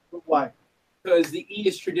 Why? Because the E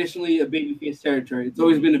is traditionally a babyface territory. It's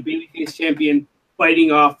always been a babyface champion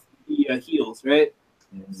fighting off the heels, right?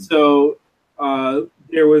 Mm-hmm. So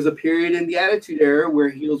there was a period in the Attitude Era where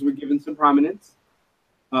heels were given some prominence.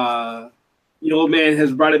 The old man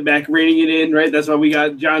has brought it back, reining it in, right? That's why we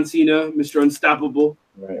got John Cena, Mr. Unstoppable.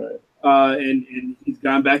 Right. And he's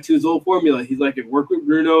gone back to his old formula. He's like, it worked with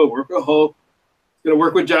Bruno, it worked with Hulk, it's going to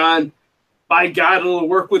work with John. By God, it'll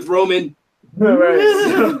work with Roman.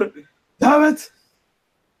 Right. Damn it.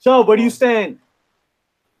 So, where do you stand?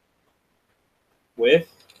 With?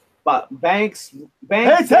 Banks. Pay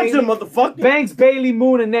attention, motherfucker. Banks, Bailey,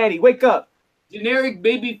 Moon, and Natty. Wake up. Generic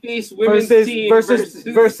babyface women's team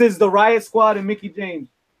versus the Riot Squad and Mickie James.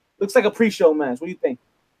 Looks like a pre-show match. What do you think?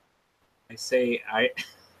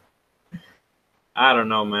 I don't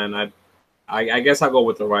know, man. I guess I'll go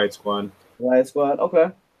with the Riot Squad. Riot Squad,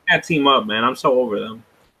 okay. Can't team up, man. I'm so over them.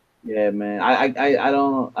 Yeah, man. I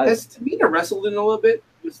don't. Has Tamina wrestled in a little bit?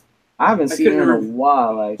 I haven't seen her in a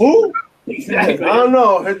while. Like who? Exactly. I don't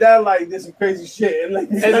know. Her dad like did some crazy shit, and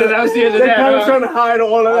like and then that was the end of they're that. kind of trying to hide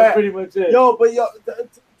all of that. Pretty much it. Yo,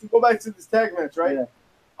 to go back to this tag match, right?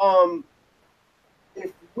 Yeah.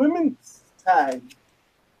 If women's tag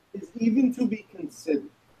is even to be considered,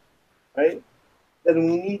 right? Then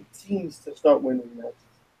we need teams to start winning matches.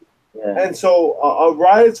 Yeah. And so a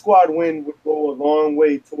Riot Squad win would go a long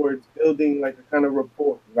way towards building like a kind of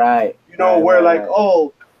rapport. Right. You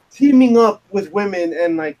know, teaming up with women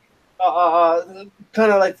and like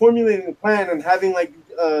kind of like formulating a plan and having like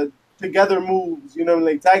together moves, you know,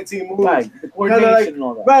 like tag team moves. Right. The coordination and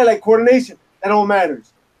all that. Right, like coordination. That all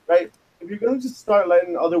matters. Right? If you're gonna just start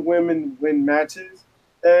letting other women win matches,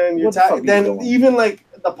 then even like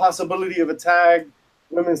the possibility of a tag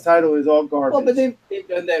women's title is all garbage. Well, but they've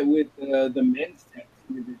done that with the men's tag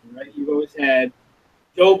team division, right? You've always had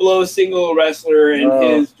Joe Blow single wrestler and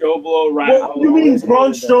his Joe Blow rival. What, you mean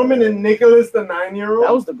Braun Strowman and Nicholas the 9-year-old?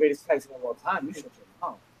 That was the greatest tag team of all time. You should check it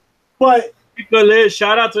out. But Nicholas,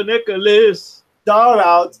 shout out to Nicholas. Shout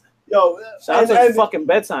out, yo. Shout out to fucking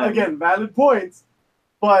bedtime. Again, valid points.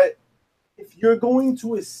 But if you're going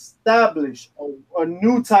to establish a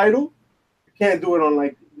new title, you can't do it on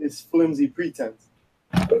like this flimsy pretense.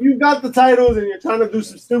 If you got the titles and you're trying to do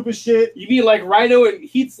some stupid shit, you mean like Rhino and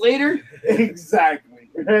Heath Slater? Exactly.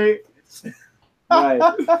 Right. Right.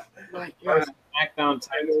 My God. Smackdown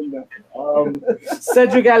title.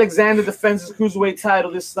 Cedric Alexander defends his cruiserweight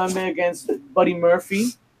title this Sunday against Buddy Murphy.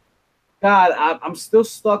 God, I'm still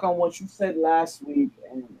stuck on what you said last week,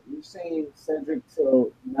 and you're saying Cedric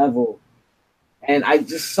to Neville, and I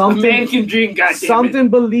just something. A man can dream, goddamn it.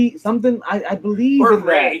 I believe Or in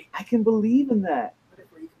Ray. that. I can believe in that.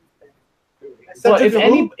 But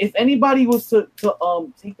if anybody was to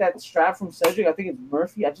take that strap from Cedric, I think it's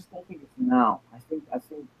Murphy. I just don't think it's now. I think.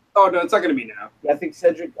 Oh no, it's not going to be now. Yeah, I think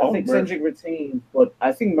Cedric. Cedric retains, but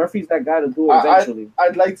I think Murphy's that guy to do it eventually.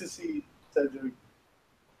 I'd like to see Cedric.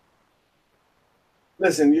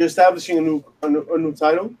 Listen, you're establishing a new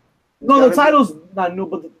title. No, the title's not new,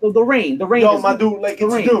 but the reign. The reign. Yo, my dude, like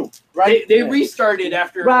it's new, right? They restarted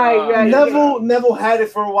after. Right. Neville had it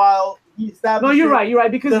for a while. He established. No, you're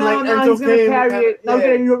right. Because now he's gonna carry it. Now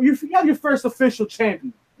you have your first official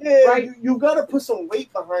champion. Yeah, right. You gotta put some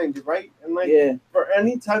weight behind it, right? And like for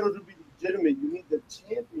any title to be legitimate, you need the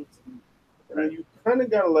champion to be. And you kind of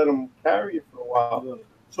gotta let him carry it for a while.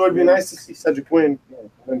 So it'd be nice to see Cedric win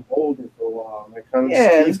and hold it for a while. Like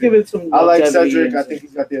let's give it some. I like Cedric. I think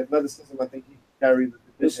he's got the athleticism. I think he carried the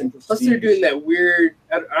division. Plus, they're doing that weird.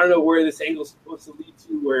 I don't know where this angle's supposed to lead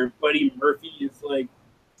to, where Buddy Murphy is like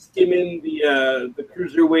skimming the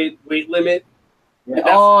cruiserweight weight limit. Yeah.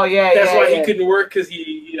 That's why he couldn't work because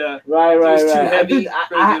he was too heavy.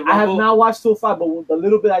 I have not watched 205, but with the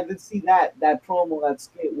little bit I did see that promo, that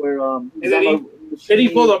skit where and then he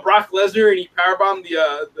pulled a Brock Lesnar and he powerbombed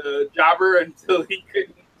the jobber until he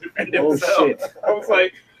couldn't defend himself. Shit. I was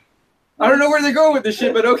like, I don't know where they're going with this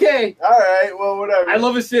shit, but okay. All right, well, whatever. I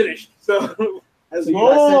love his finish. So as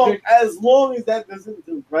long as that doesn't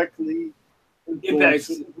directly impact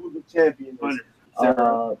who the champion is.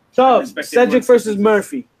 So Cedric versus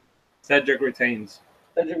Murphy. Cedric retains.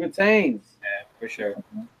 Cedric retains. Yeah, for sure.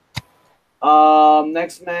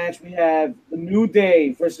 Next match we have the New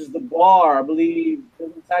Day versus the Bar. I believe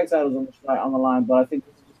there's some tag titles on the line, but I think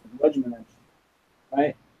this is just a grudge match,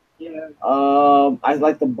 right? Yeah. I'd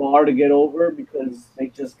like the Bar to get over because they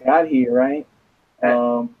just got here, right?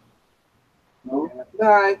 No. No,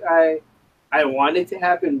 I want it to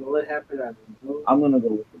happen. Will it happen? I don't know. I'm gonna go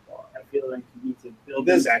with the Bar. I feel like you need to build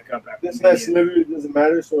this back up. After This match literally doesn't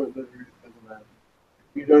matter, so it literally doesn't matter.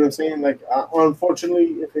 You know what I'm saying? Like,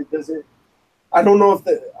 unfortunately, if it doesn't, I don't know if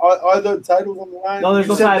are the titles on the line. No, there's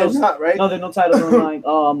no titles. Not, right? No, there's no titles on the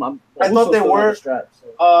line. I thought they were. Straps,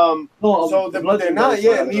 so. No, They're not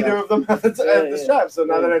yet. Neither of them have the straps. So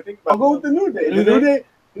now that I think about it, I'll go with the New Day. The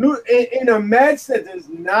New Day, in a match that does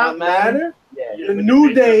not matter. Yeah, the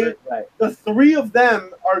New Day, right. The three of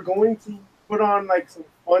them are going to put on like some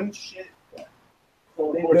fun shit. Yeah.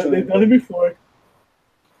 They've done it before.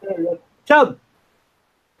 There we go. Chubb.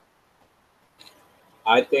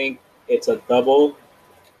 I think it's a double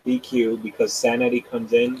DQ because Sanity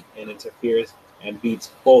comes in and interferes and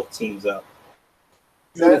beats both teams up.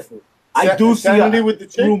 Beautiful. I do see Sanity with the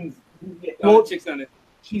chick. Room. No, chick's on it.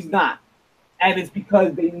 She's not. And it's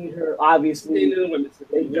because they need her, obviously. They need the women's.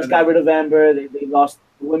 They just got rid of Amber. They lost.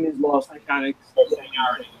 The women's lost. Iconic.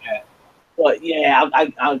 Yeah. But yeah,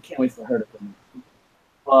 I can't wait for her to come in.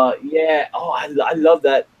 Yeah. Oh, I love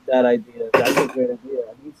that idea. That's a great idea.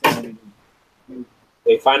 I need somebody to.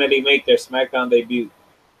 They finally make their SmackDown debut.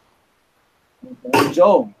 Okay.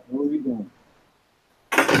 Joe, what are we doing?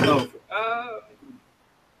 No.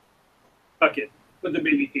 Fuck it. Put the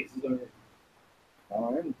baby faces on it.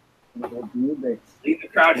 All right. Leave the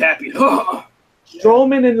crowd happy.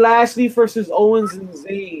 Strowman and Lashley versus Owens and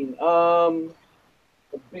Zayn. A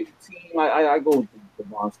big team. I go with the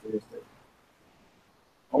Monsters.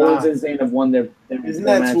 Owens and Zayn have won their Isn't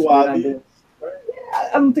that too obvious?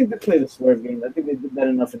 I don't think they play the swerve games. I think they did that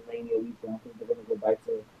enough in Mania weekend. I think they're going to go back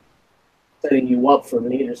to setting you up for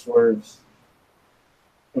later swerves,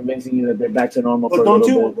 convincing you that they're back to normal. But don't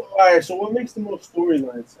you? All right. So what makes the most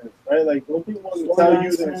storyline sense, right? Like, don't people want to tell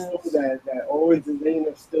you that Owens and Zayn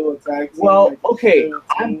are still attacking? Well, like, okay.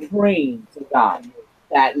 I'm praying to God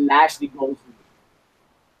that Lashley goes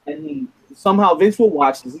and he somehow Vince will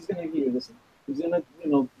watch this. He's going to hear this. He's gonna,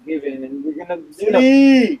 give in, and we're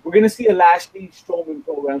gonna see a Lashley Strowman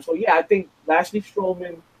program. So yeah, I think Lashley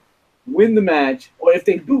Strowman win the match, or if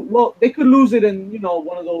they do, well, they could lose it, and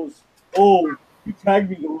one of those, oh, you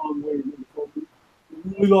tagged me the wrong way.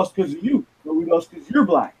 We lost because of you. No, we lost because you're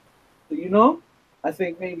black. So I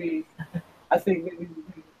think maybe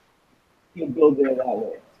we can build there that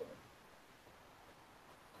way. So.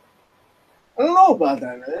 I don't know about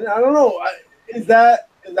that, man. I don't know. Is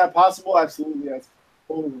that possible? Absolutely, that's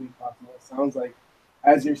totally possible. It sounds like,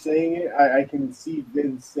 as you're saying it, I can see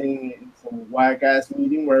Vince saying it in some whack ass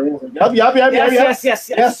meeting where everyone's like, yup, yes, sir,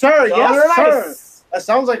 yes, sir. That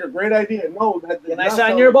sounds like a great idea. No, that can I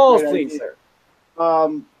shine your balls, please, sir?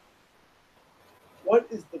 What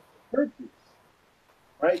is the purpose?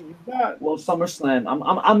 Right, you got SummerSlam.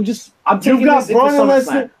 I'm taking you got this into Braun and SummerSlam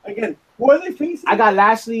Lesnar again. Who are they facing? I got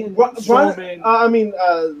Lashley and Strowman.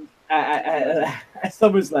 At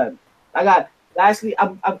SummerSlam, I got Lashley.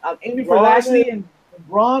 I'm aiming for Lashley and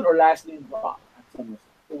Braun or Lashley and Braun at SummerSlam.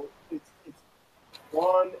 So it's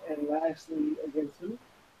Braun and Lashley against who?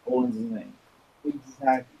 Owens and Zayn.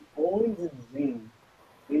 Exactly. Owens and Zayn.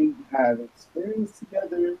 They have experience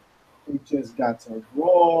together. They just got to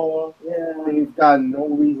Raw. Yeah. They've got no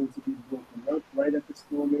reason to be broken up right at this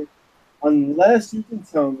moment. Unless you can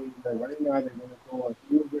tell me that right now they're going to go a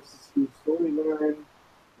heel versus heel storyline.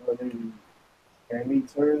 Where Sammy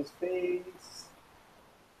turns face.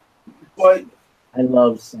 But I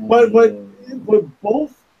love Sammy. But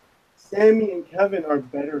both Sammy and Kevin are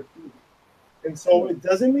better people. And so it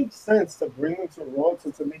doesn't make sense to bring them to Raw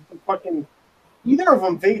to make them fucking either of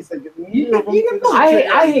them face. Like neither of them.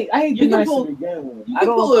 I hate the match to begin with. You can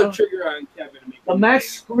pull a trigger on Kevin to make the match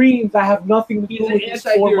screams I have nothing to do with these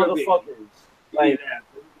four motherfuckers. Like,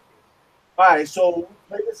 all right, so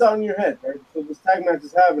play this out in your head, right? So this tag match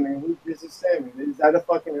is happening. This is Sammy. Is that a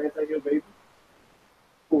fucking anti-heel baby?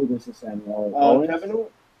 Who this is Sammy? Kevin Owens.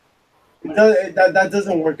 That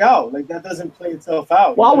doesn't work out. Like that doesn't play itself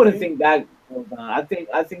out. Well, I wouldn't think that goes on. I think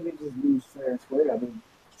they just lose fair and square. I mean,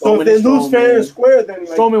 so if they lose fair and square, then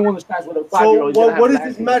like, Strowman won the match with a 5-year-old. So what is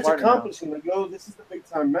this match accomplishing? Like, this is the big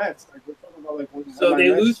time match. Like we're talking about like. So they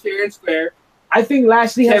lose fair and square. I think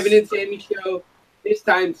Lashley Kevin and Sammy show. This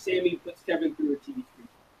time, Sammy puts Kevin through a TV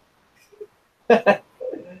screen.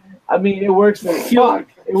 I mean, it works for Kill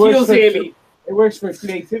Sammy. It works for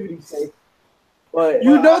creativity's sake. But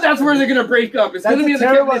you know that's where they're gonna break up. It's gonna be the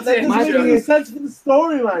Kevin and Sami That doesn't make sense for the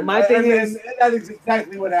storyline. My thing is that is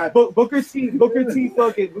exactly what happened. Booker T. Booker T.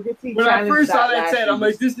 When I first saw that said, I'm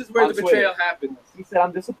like, this is where the betrayal happened. He said,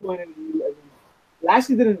 "I'm disappointed in you." And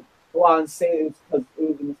Lashley didn't go out and say it because it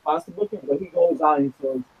was in response to Booker, but he goes out and he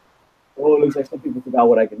says, "Oh, it looks like some people forgot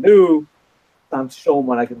what I can do. Time to show them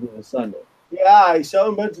what I can do on Sunday." Yeah,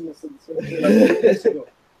 Shelton mentioned this.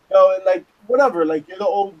 Yo, and like whatever, like you're the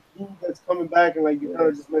old dude that's coming back, and like you kind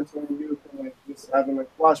of just mentoring youth and like just having like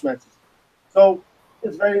squash matches. So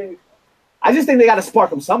it's very. I just think they got to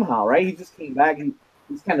spark him somehow, right? He just came back.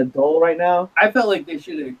 He's kind of dull right now. I felt like they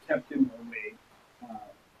should have kept him away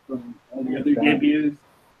from all the other debuts.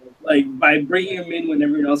 Like by bringing him in when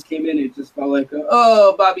everyone else came in, it just felt like,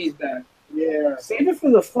 oh, Bobby's back. Yeah. Save it for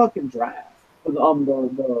the fucking draft. For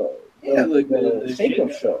the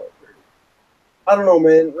shake-up show. I don't know,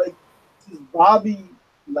 man. Like, this is Bobby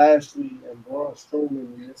Lashley and Braun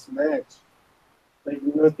Strowman in this match. Like,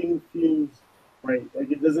 nothing feels right.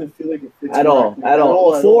 Like, it doesn't feel like it fits at all.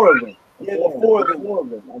 All four of them. Yeah, the four of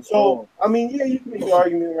them. So, I mean, yeah, you can make the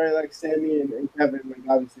argument, right? Like, Sami and Kevin, like,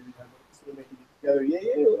 obviously, they have to make it together.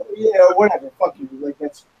 Yeah, whatever. Fuck you. Like,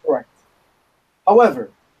 that's correct. However,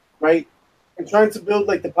 right, in trying to build,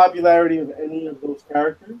 like, the popularity of any of those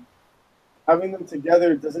characters, having them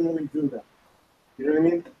together doesn't really do that. You know what I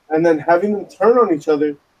mean? And then having them turn on each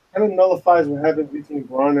other kind of nullifies what happens between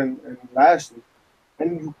Braun and Lashley.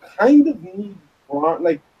 And you kind of need Braun.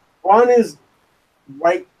 Like, Braun is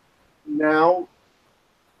right now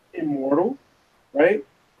immortal, right?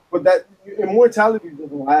 But that immortality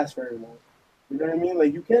doesn't last very long. You know what I mean?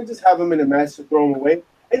 Like, you can't just have him in a match to throw him away.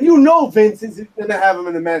 And you know Vince is going to have him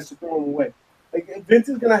in a match to throw him away. Like, Vince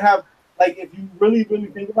is going to have, like, if you really, really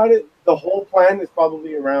think about it, the whole plan is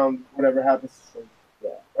probably around whatever happens to Strowman. Yeah.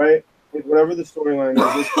 Right? Like, whatever the storyline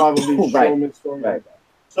is, it's probably Strowman's storyline. Right.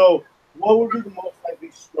 So, what would be the most likely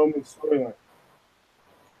Strowman storyline?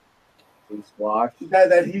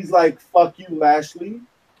 That he's like, fuck you, Lashley,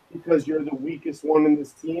 because you're the weakest one in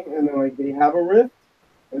this team, and then, like, they have a rift,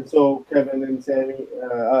 and so Kevin and Sami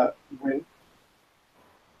win.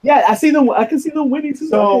 Yeah, I can see them winning too.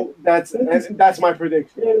 So that's my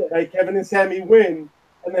prediction. Yeah. Like, Kevin and Sami win,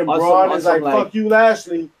 and then Braun is like, "Fuck you,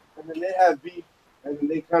 Lashley," and then they have beef, and then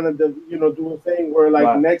they kind of do a thing where,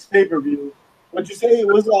 like, next pay-per-view. What'd you say it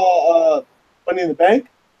was? Money in the Bank.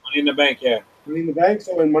 Money in the Bank, yeah. Money in the Bank.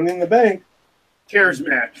 So in Money in the Bank, chairs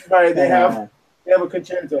match. Right, they have a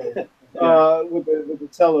concerto with the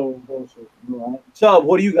cello and bullshit. Right. Chubb,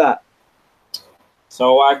 what do you got?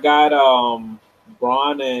 So I got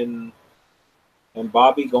Braun and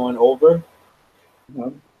Bobby going over.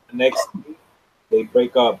 Next, they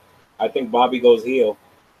break up. I think Bobby goes heel.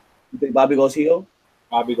 You think Bobby goes heel?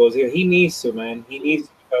 Bobby goes heel. He needs to, man. He needs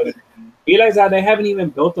to, because realize that they haven't even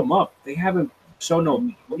built him up. They haven't shown no.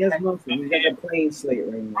 He has nothing. He's like a plain slate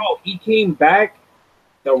right now. Bro, he came back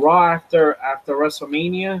the Raw after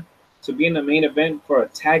WrestleMania to be in the main event for a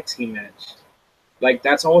tag team match. Like,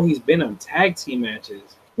 that's all he's been on, tag team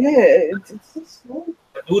matches. Yeah, it's slow.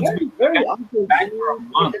 The dude's been very back for a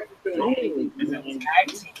month.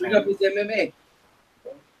 Bring up his MMA.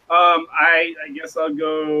 I guess I'll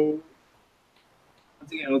go.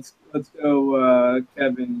 Once again, let's go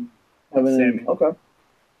Kevin and Sami. Okay.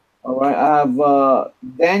 All right. I have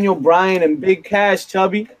Daniel Bryan and Big Cash,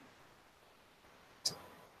 Chubby.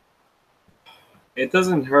 It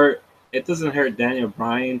doesn't hurt Daniel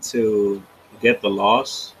Bryan to get the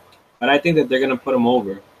loss, but I think that they're gonna put him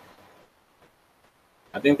over.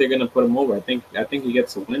 I think he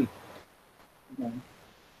gets a win. Okay.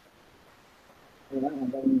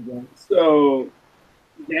 So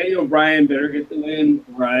Daniel Bryan better get the win,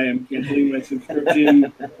 or I am canceling my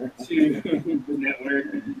subscription to the network,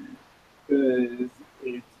 because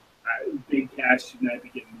it's Big Cash should not be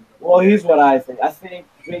getting. Well, here's what I think. I think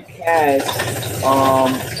Big Cash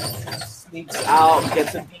sneaks out,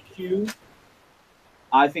 gets a DQ.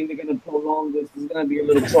 I think they're going to prolong this. This is going to be a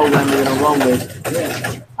little program they're going to run with.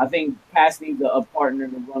 Yeah. I think Cass needs a partner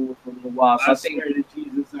to run with for a little while. So I think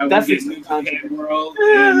Jesus, that's the World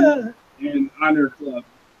and Honor Club.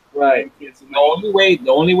 Right.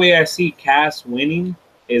 The only way I see Cass winning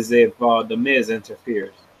is if the Miz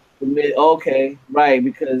interferes. The Miz, okay, right?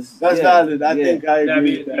 Because that's valid. I think I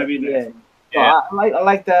agree. That'd be nice. Yeah. So I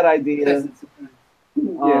like that idea.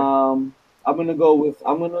 I'm gonna go with Cass.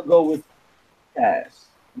 I'm gonna go with Cass.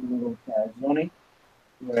 Johnny?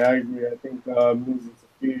 Yeah, I agree. I think Miz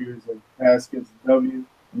interferes and Cass gets a W,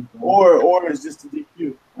 or it's just a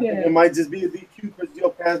DQ. I think it might just be a DQ because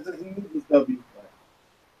Cass doesn't need this W.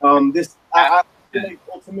 I feel like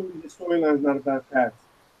ultimately the storyline is not about Cass.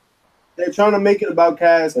 they're trying to make it about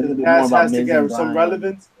Cass because Cass has to get some Bryan.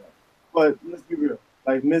 relevance. But let's be real.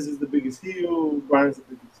 Like, Miz is the biggest heel, Bryan's the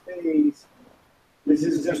biggest face. This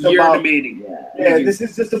is just about this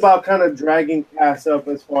is just about kind of dragging Cass up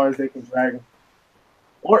as far as they can drag him.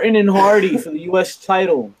 Orton and Hardy for the U.S.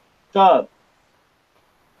 title. Chubb.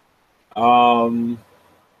 I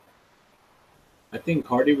think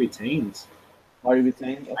Hardy retains. Hardy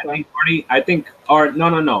retains. Okay.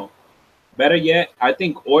 No. Better yet, I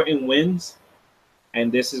think Orton wins,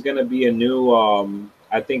 and this is gonna be a new.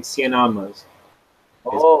 I think Cien Almas.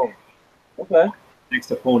 Oh, okay.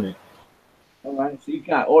 Next opponent. All right, so you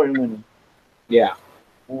got Orton winning. Yeah.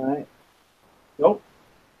 All right. Nope.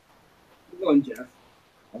 I'm going Jeff.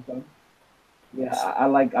 Okay. Yeah, I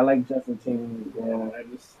like Jeff retaining. Yeah,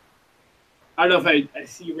 I don't know if I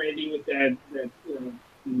see Randy with that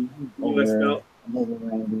US belt.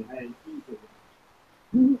 Randy.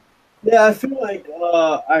 Yeah, I feel like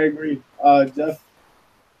I agree. Jeff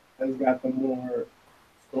has got the more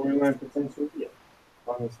storyline potential. Yeah.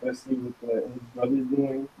 Especially with what his brother's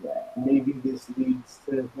doing. Yeah. Maybe this leads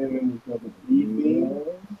to him and his brother leaving.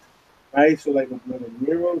 Right? So like a brother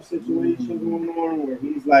Nero situation going on where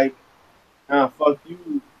he's like, nah, fuck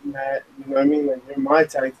you, Matt. You know what I mean? Like, you're my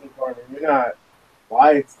tag team partner. You're not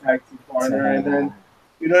Wyatt's tag team partner. And then,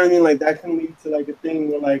 you know what I mean? Like, that can lead to like a thing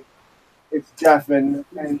where like it's Jeff and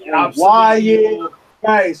Wyatt.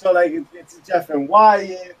 Right. So like it's Jeff and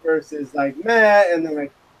Wyatt versus like Matt, and then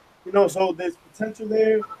like, you know, so there's potential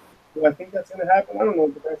there. Do I think that's gonna happen? I don't know,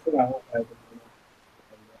 but that's what I hope happens.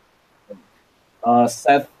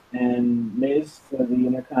 Seth and Miz for the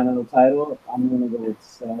Intercontinental title. I'm gonna go with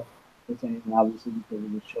Seth, obviously because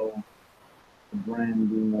of the show, the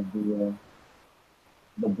branding of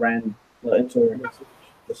the brand, the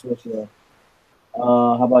switch. Yeah.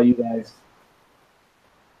 How about you guys?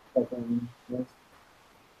 I'll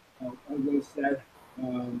go Seth.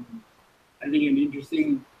 I think an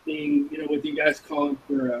interesting thing, you know, with you guys calling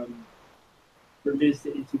for Miz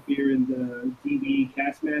to interfere in the TV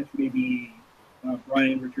cast match, maybe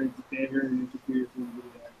Bryan returns the favor and interferes in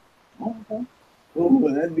the. Okay.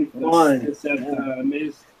 Ooh, that'd be fun.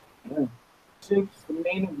 Miz. Yeah. The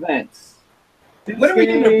main events. What are we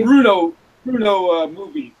doing? A Bruno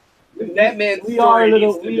movie. That man's we are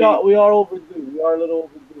overdue. We are a little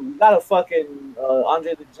overdue. We got a fucking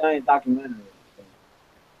Andre the Giant documentary.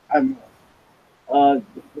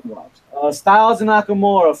 Styles and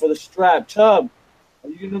Nakamura for the strap. Chubb, are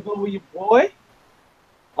you gonna go with your boy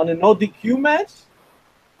on a no DQ match?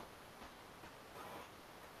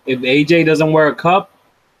 If AJ doesn't wear a cup,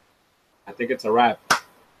 I think it's a wrap.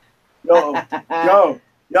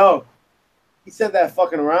 Yo. He said that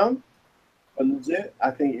fucking around, but legit,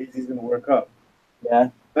 I think AJ's gonna wear a cup. Yeah.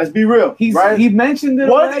 Let's be real. He mentioned it.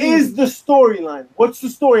 What is the storyline? What's the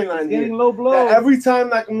storyline here? Getting low blows. That every time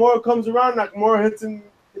Nakamura comes around, Nakamura hits him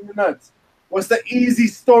in the nuts. What's the easy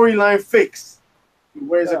storyline fix? He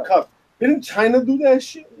wears a cup. Didn't China do that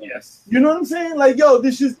shit? Yes. You know what I'm saying? Like, yo,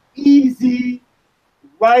 this is easy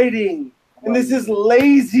writing. And this is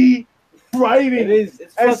lazy writing. It is.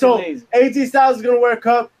 It's and so lazy. AJ Styles is going to wear a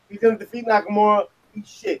cup. He's going to defeat Nakamura. He's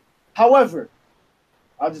shit. However,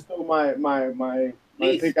 I'll just throw my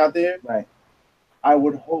pick out there. Right. I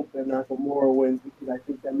would hope that Nakamura wins because I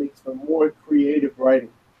think that makes for more creative writing.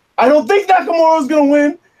 I don't think Nakamura's going to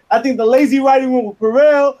win. I think the lazy writing will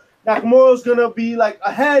prevail. Nakamura's going to be like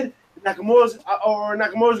ahead. Nakamura's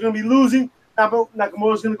going to be losing.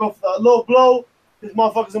 Nakamura's going to go for the low blow. This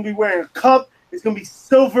motherfucker's going to be wearing a cup. It's going to be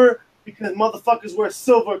silver because motherfuckers wear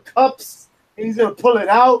silver cups. And he's going to pull it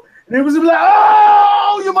out. And it was going to be like,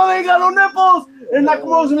 oh, your mother ain't got no nipples. And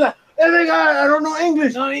Nakamura's going to be like, hey, I don't know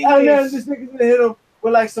English. No English. And then this nigga's going to hit him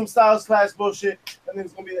with like some Styles Clash bullshit. And then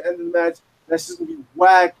it's going to be the end of the match. That's just going to be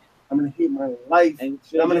whack. I'm going to hate my life. And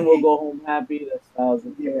I'm going to go home happy. That's Styles.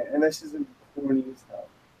 Yeah, and that's just going to be corny as hell.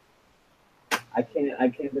 I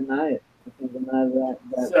can't deny it. I can't deny that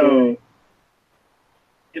so, theory.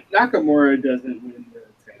 If Nakamura doesn't win the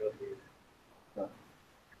title here,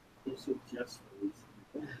 they should just release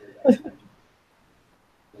him.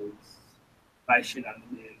 Buy shit on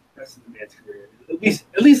the man, rest of the man's career.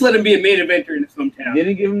 At least let him be a main eventer in his hometown.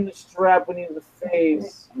 Didn't give him the strap when he was a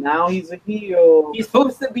face. Now he's a heel. He's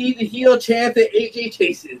supposed to be the heel champ that AJ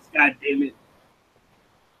chases. God damn it.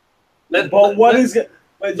 Let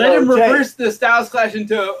him reverse the Styles Clash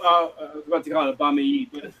into, I was about to call it a Bama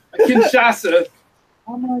but a Kinshasa.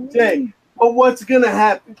 Jay, but what's going to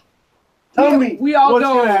happen? Tell me. We all what's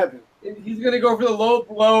know going to happen. He's going to go for the low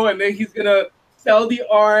blow, and then he's going to sell the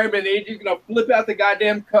arm, and AJ's going to flip out the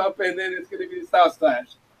goddamn cup, and then it's going to be the Styles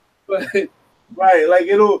Clash. But right, like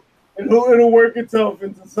it'll It'll work itself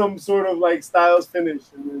into some sort of like Styles finish,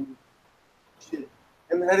 and then shit.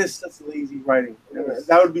 And that is such lazy writing.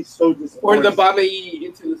 That would be so disappointing. Or the Bame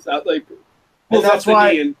into the South, like. And that's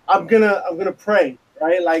why I'm gonna pray,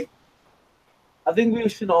 right? Like, I think we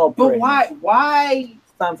should all pray. But why? Why?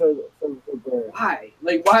 It's time for prayer. Why?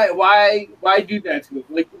 Like, why do that to him?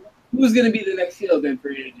 Like, who's gonna be the next heel then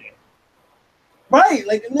for AJ? Right?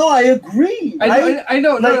 Like, no, I agree. I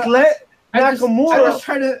know. Like, let Nakamura.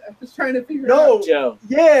 I'm just trying to figure it out. Joe.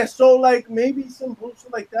 Yeah. So like maybe some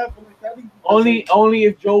bullshit like that, but like that. Only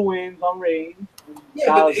if Joe wins on Reigns.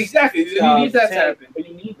 Yeah, but exactly. You need that to happen. But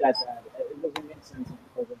you need that to happen. It doesn't make sense.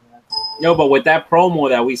 No, but with that promo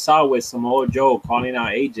that we saw with Samoa Joe calling out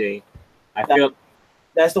AJ, I feel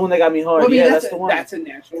that's the one that got me hard. Well, I mean, yeah, that's the one. That's a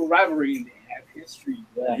natural rivalry. They have history.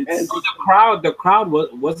 Yeah. And so the crowd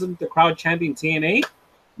wasn't the crowd chanting TNA?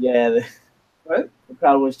 Yeah. What? The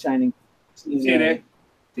crowd was chanting TNA.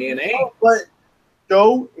 Oh, but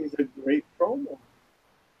Joe is a great promo.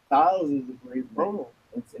 Styles is a great promo.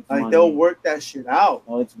 It's like money. they'll work that shit out.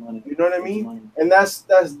 Oh, it's money. You know what I mean? And that's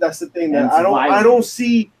the thing that I don't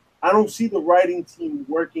see the writing team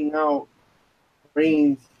working out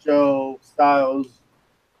Reigns, Joe, Styles,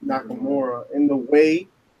 Nakamura in the way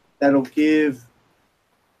that'll give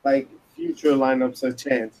like future lineups a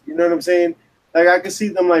chance. You know what I'm saying? Like I can see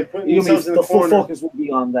them like putting themselves in the corner. Full focus will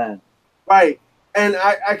be on that. Right. And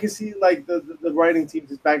I can see like the writing team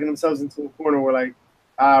just backing themselves into a corner where like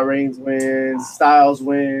Reigns wins, Styles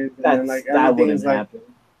wins, and then like everything is like happen.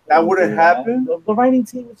 That wouldn't happen. The writing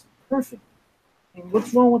team is perfect. I mean,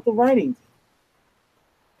 what's wrong with the writing team?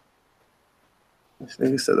 This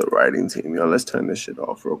nigga said the writing team. Yo, let's turn this shit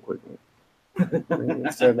off real quick.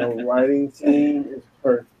 He said the writing team is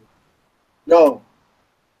perfect. Yo,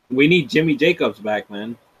 we need Jimmy Jacobs back,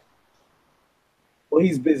 man. Well,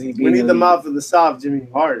 he's busy. We need the mouth of the South, Jimmy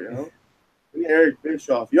Hart. You know, we need Eric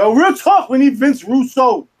Bischoff. Yo, real talk. We need Vince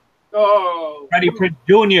Russo. Oh, Freddie Prinze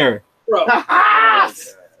Jr. Bro,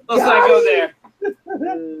 let's not go there.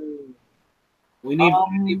 We need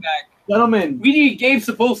Freddie back. Gentlemen, we need Gabe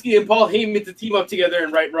Sapolsky and Paul Heyman to team up together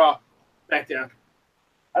and write Raw. Smackdown.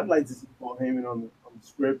 I'd like to see Paul Heyman on the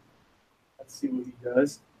script. Let's see what he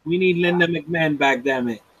does. We need Linda McMahon back, damn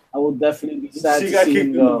it. I will definitely be sad she to got see kicked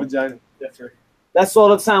him in the go. vagina. That's right. That's all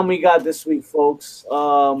the time we got this week, folks.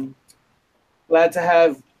 Glad to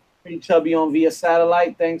have Pretty Chubby on via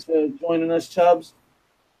satellite. Thanks for joining us, Chubbs.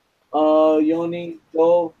 Yoni,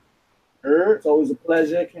 Joe, it's always a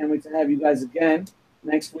pleasure. Can't wait to have you guys again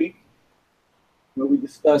next week, where we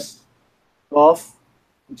discuss golf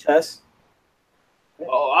and chess.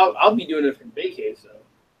 Oh, I'll be doing it from vacay, so.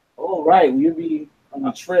 Oh, right. You'll be on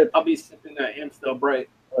the trip. I'll be sipping that Amstel Bright.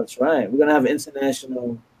 That's right. We're going to have an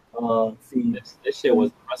international feed. This shit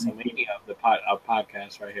was WrestleMania of the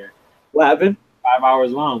podcast right here. What happened? 5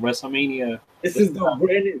 hours long. WrestleMania. This is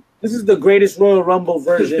the greatest Royal Rumble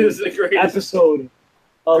version This is the greatest episode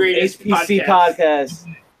of HPC podcast.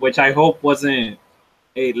 Which I hope wasn't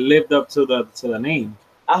it lived up to the name.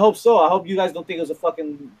 I hope so. I hope you guys don't think it was a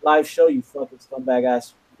fucking live show, you fucking scumbag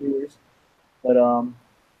ass viewers. But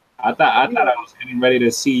I thought I was getting ready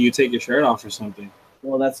to see you take your shirt off or something.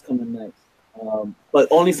 Well, that's coming next. But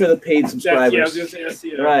only for the paid subscribers. Yeah, I was gonna say I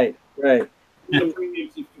see that. Right.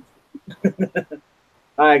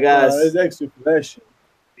 All right, guys. It's extra for that shit.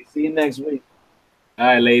 See you next week. All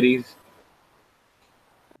right, ladies.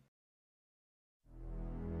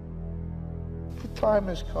 The time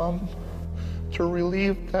has come to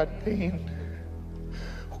relieve that pain,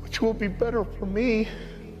 which will be better for me,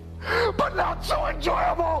 but not so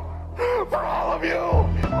enjoyable for all of you.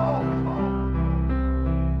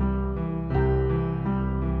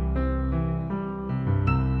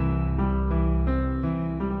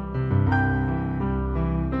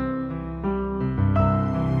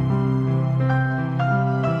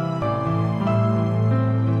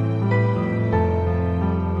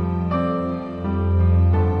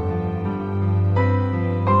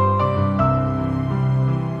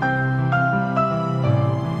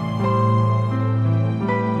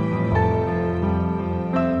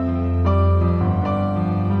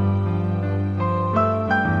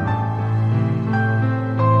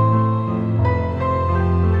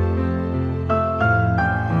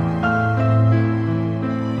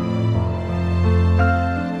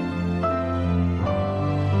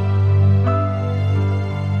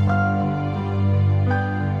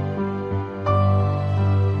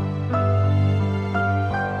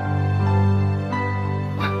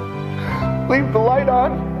 Leave the light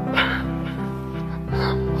on.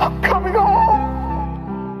 I'm coming.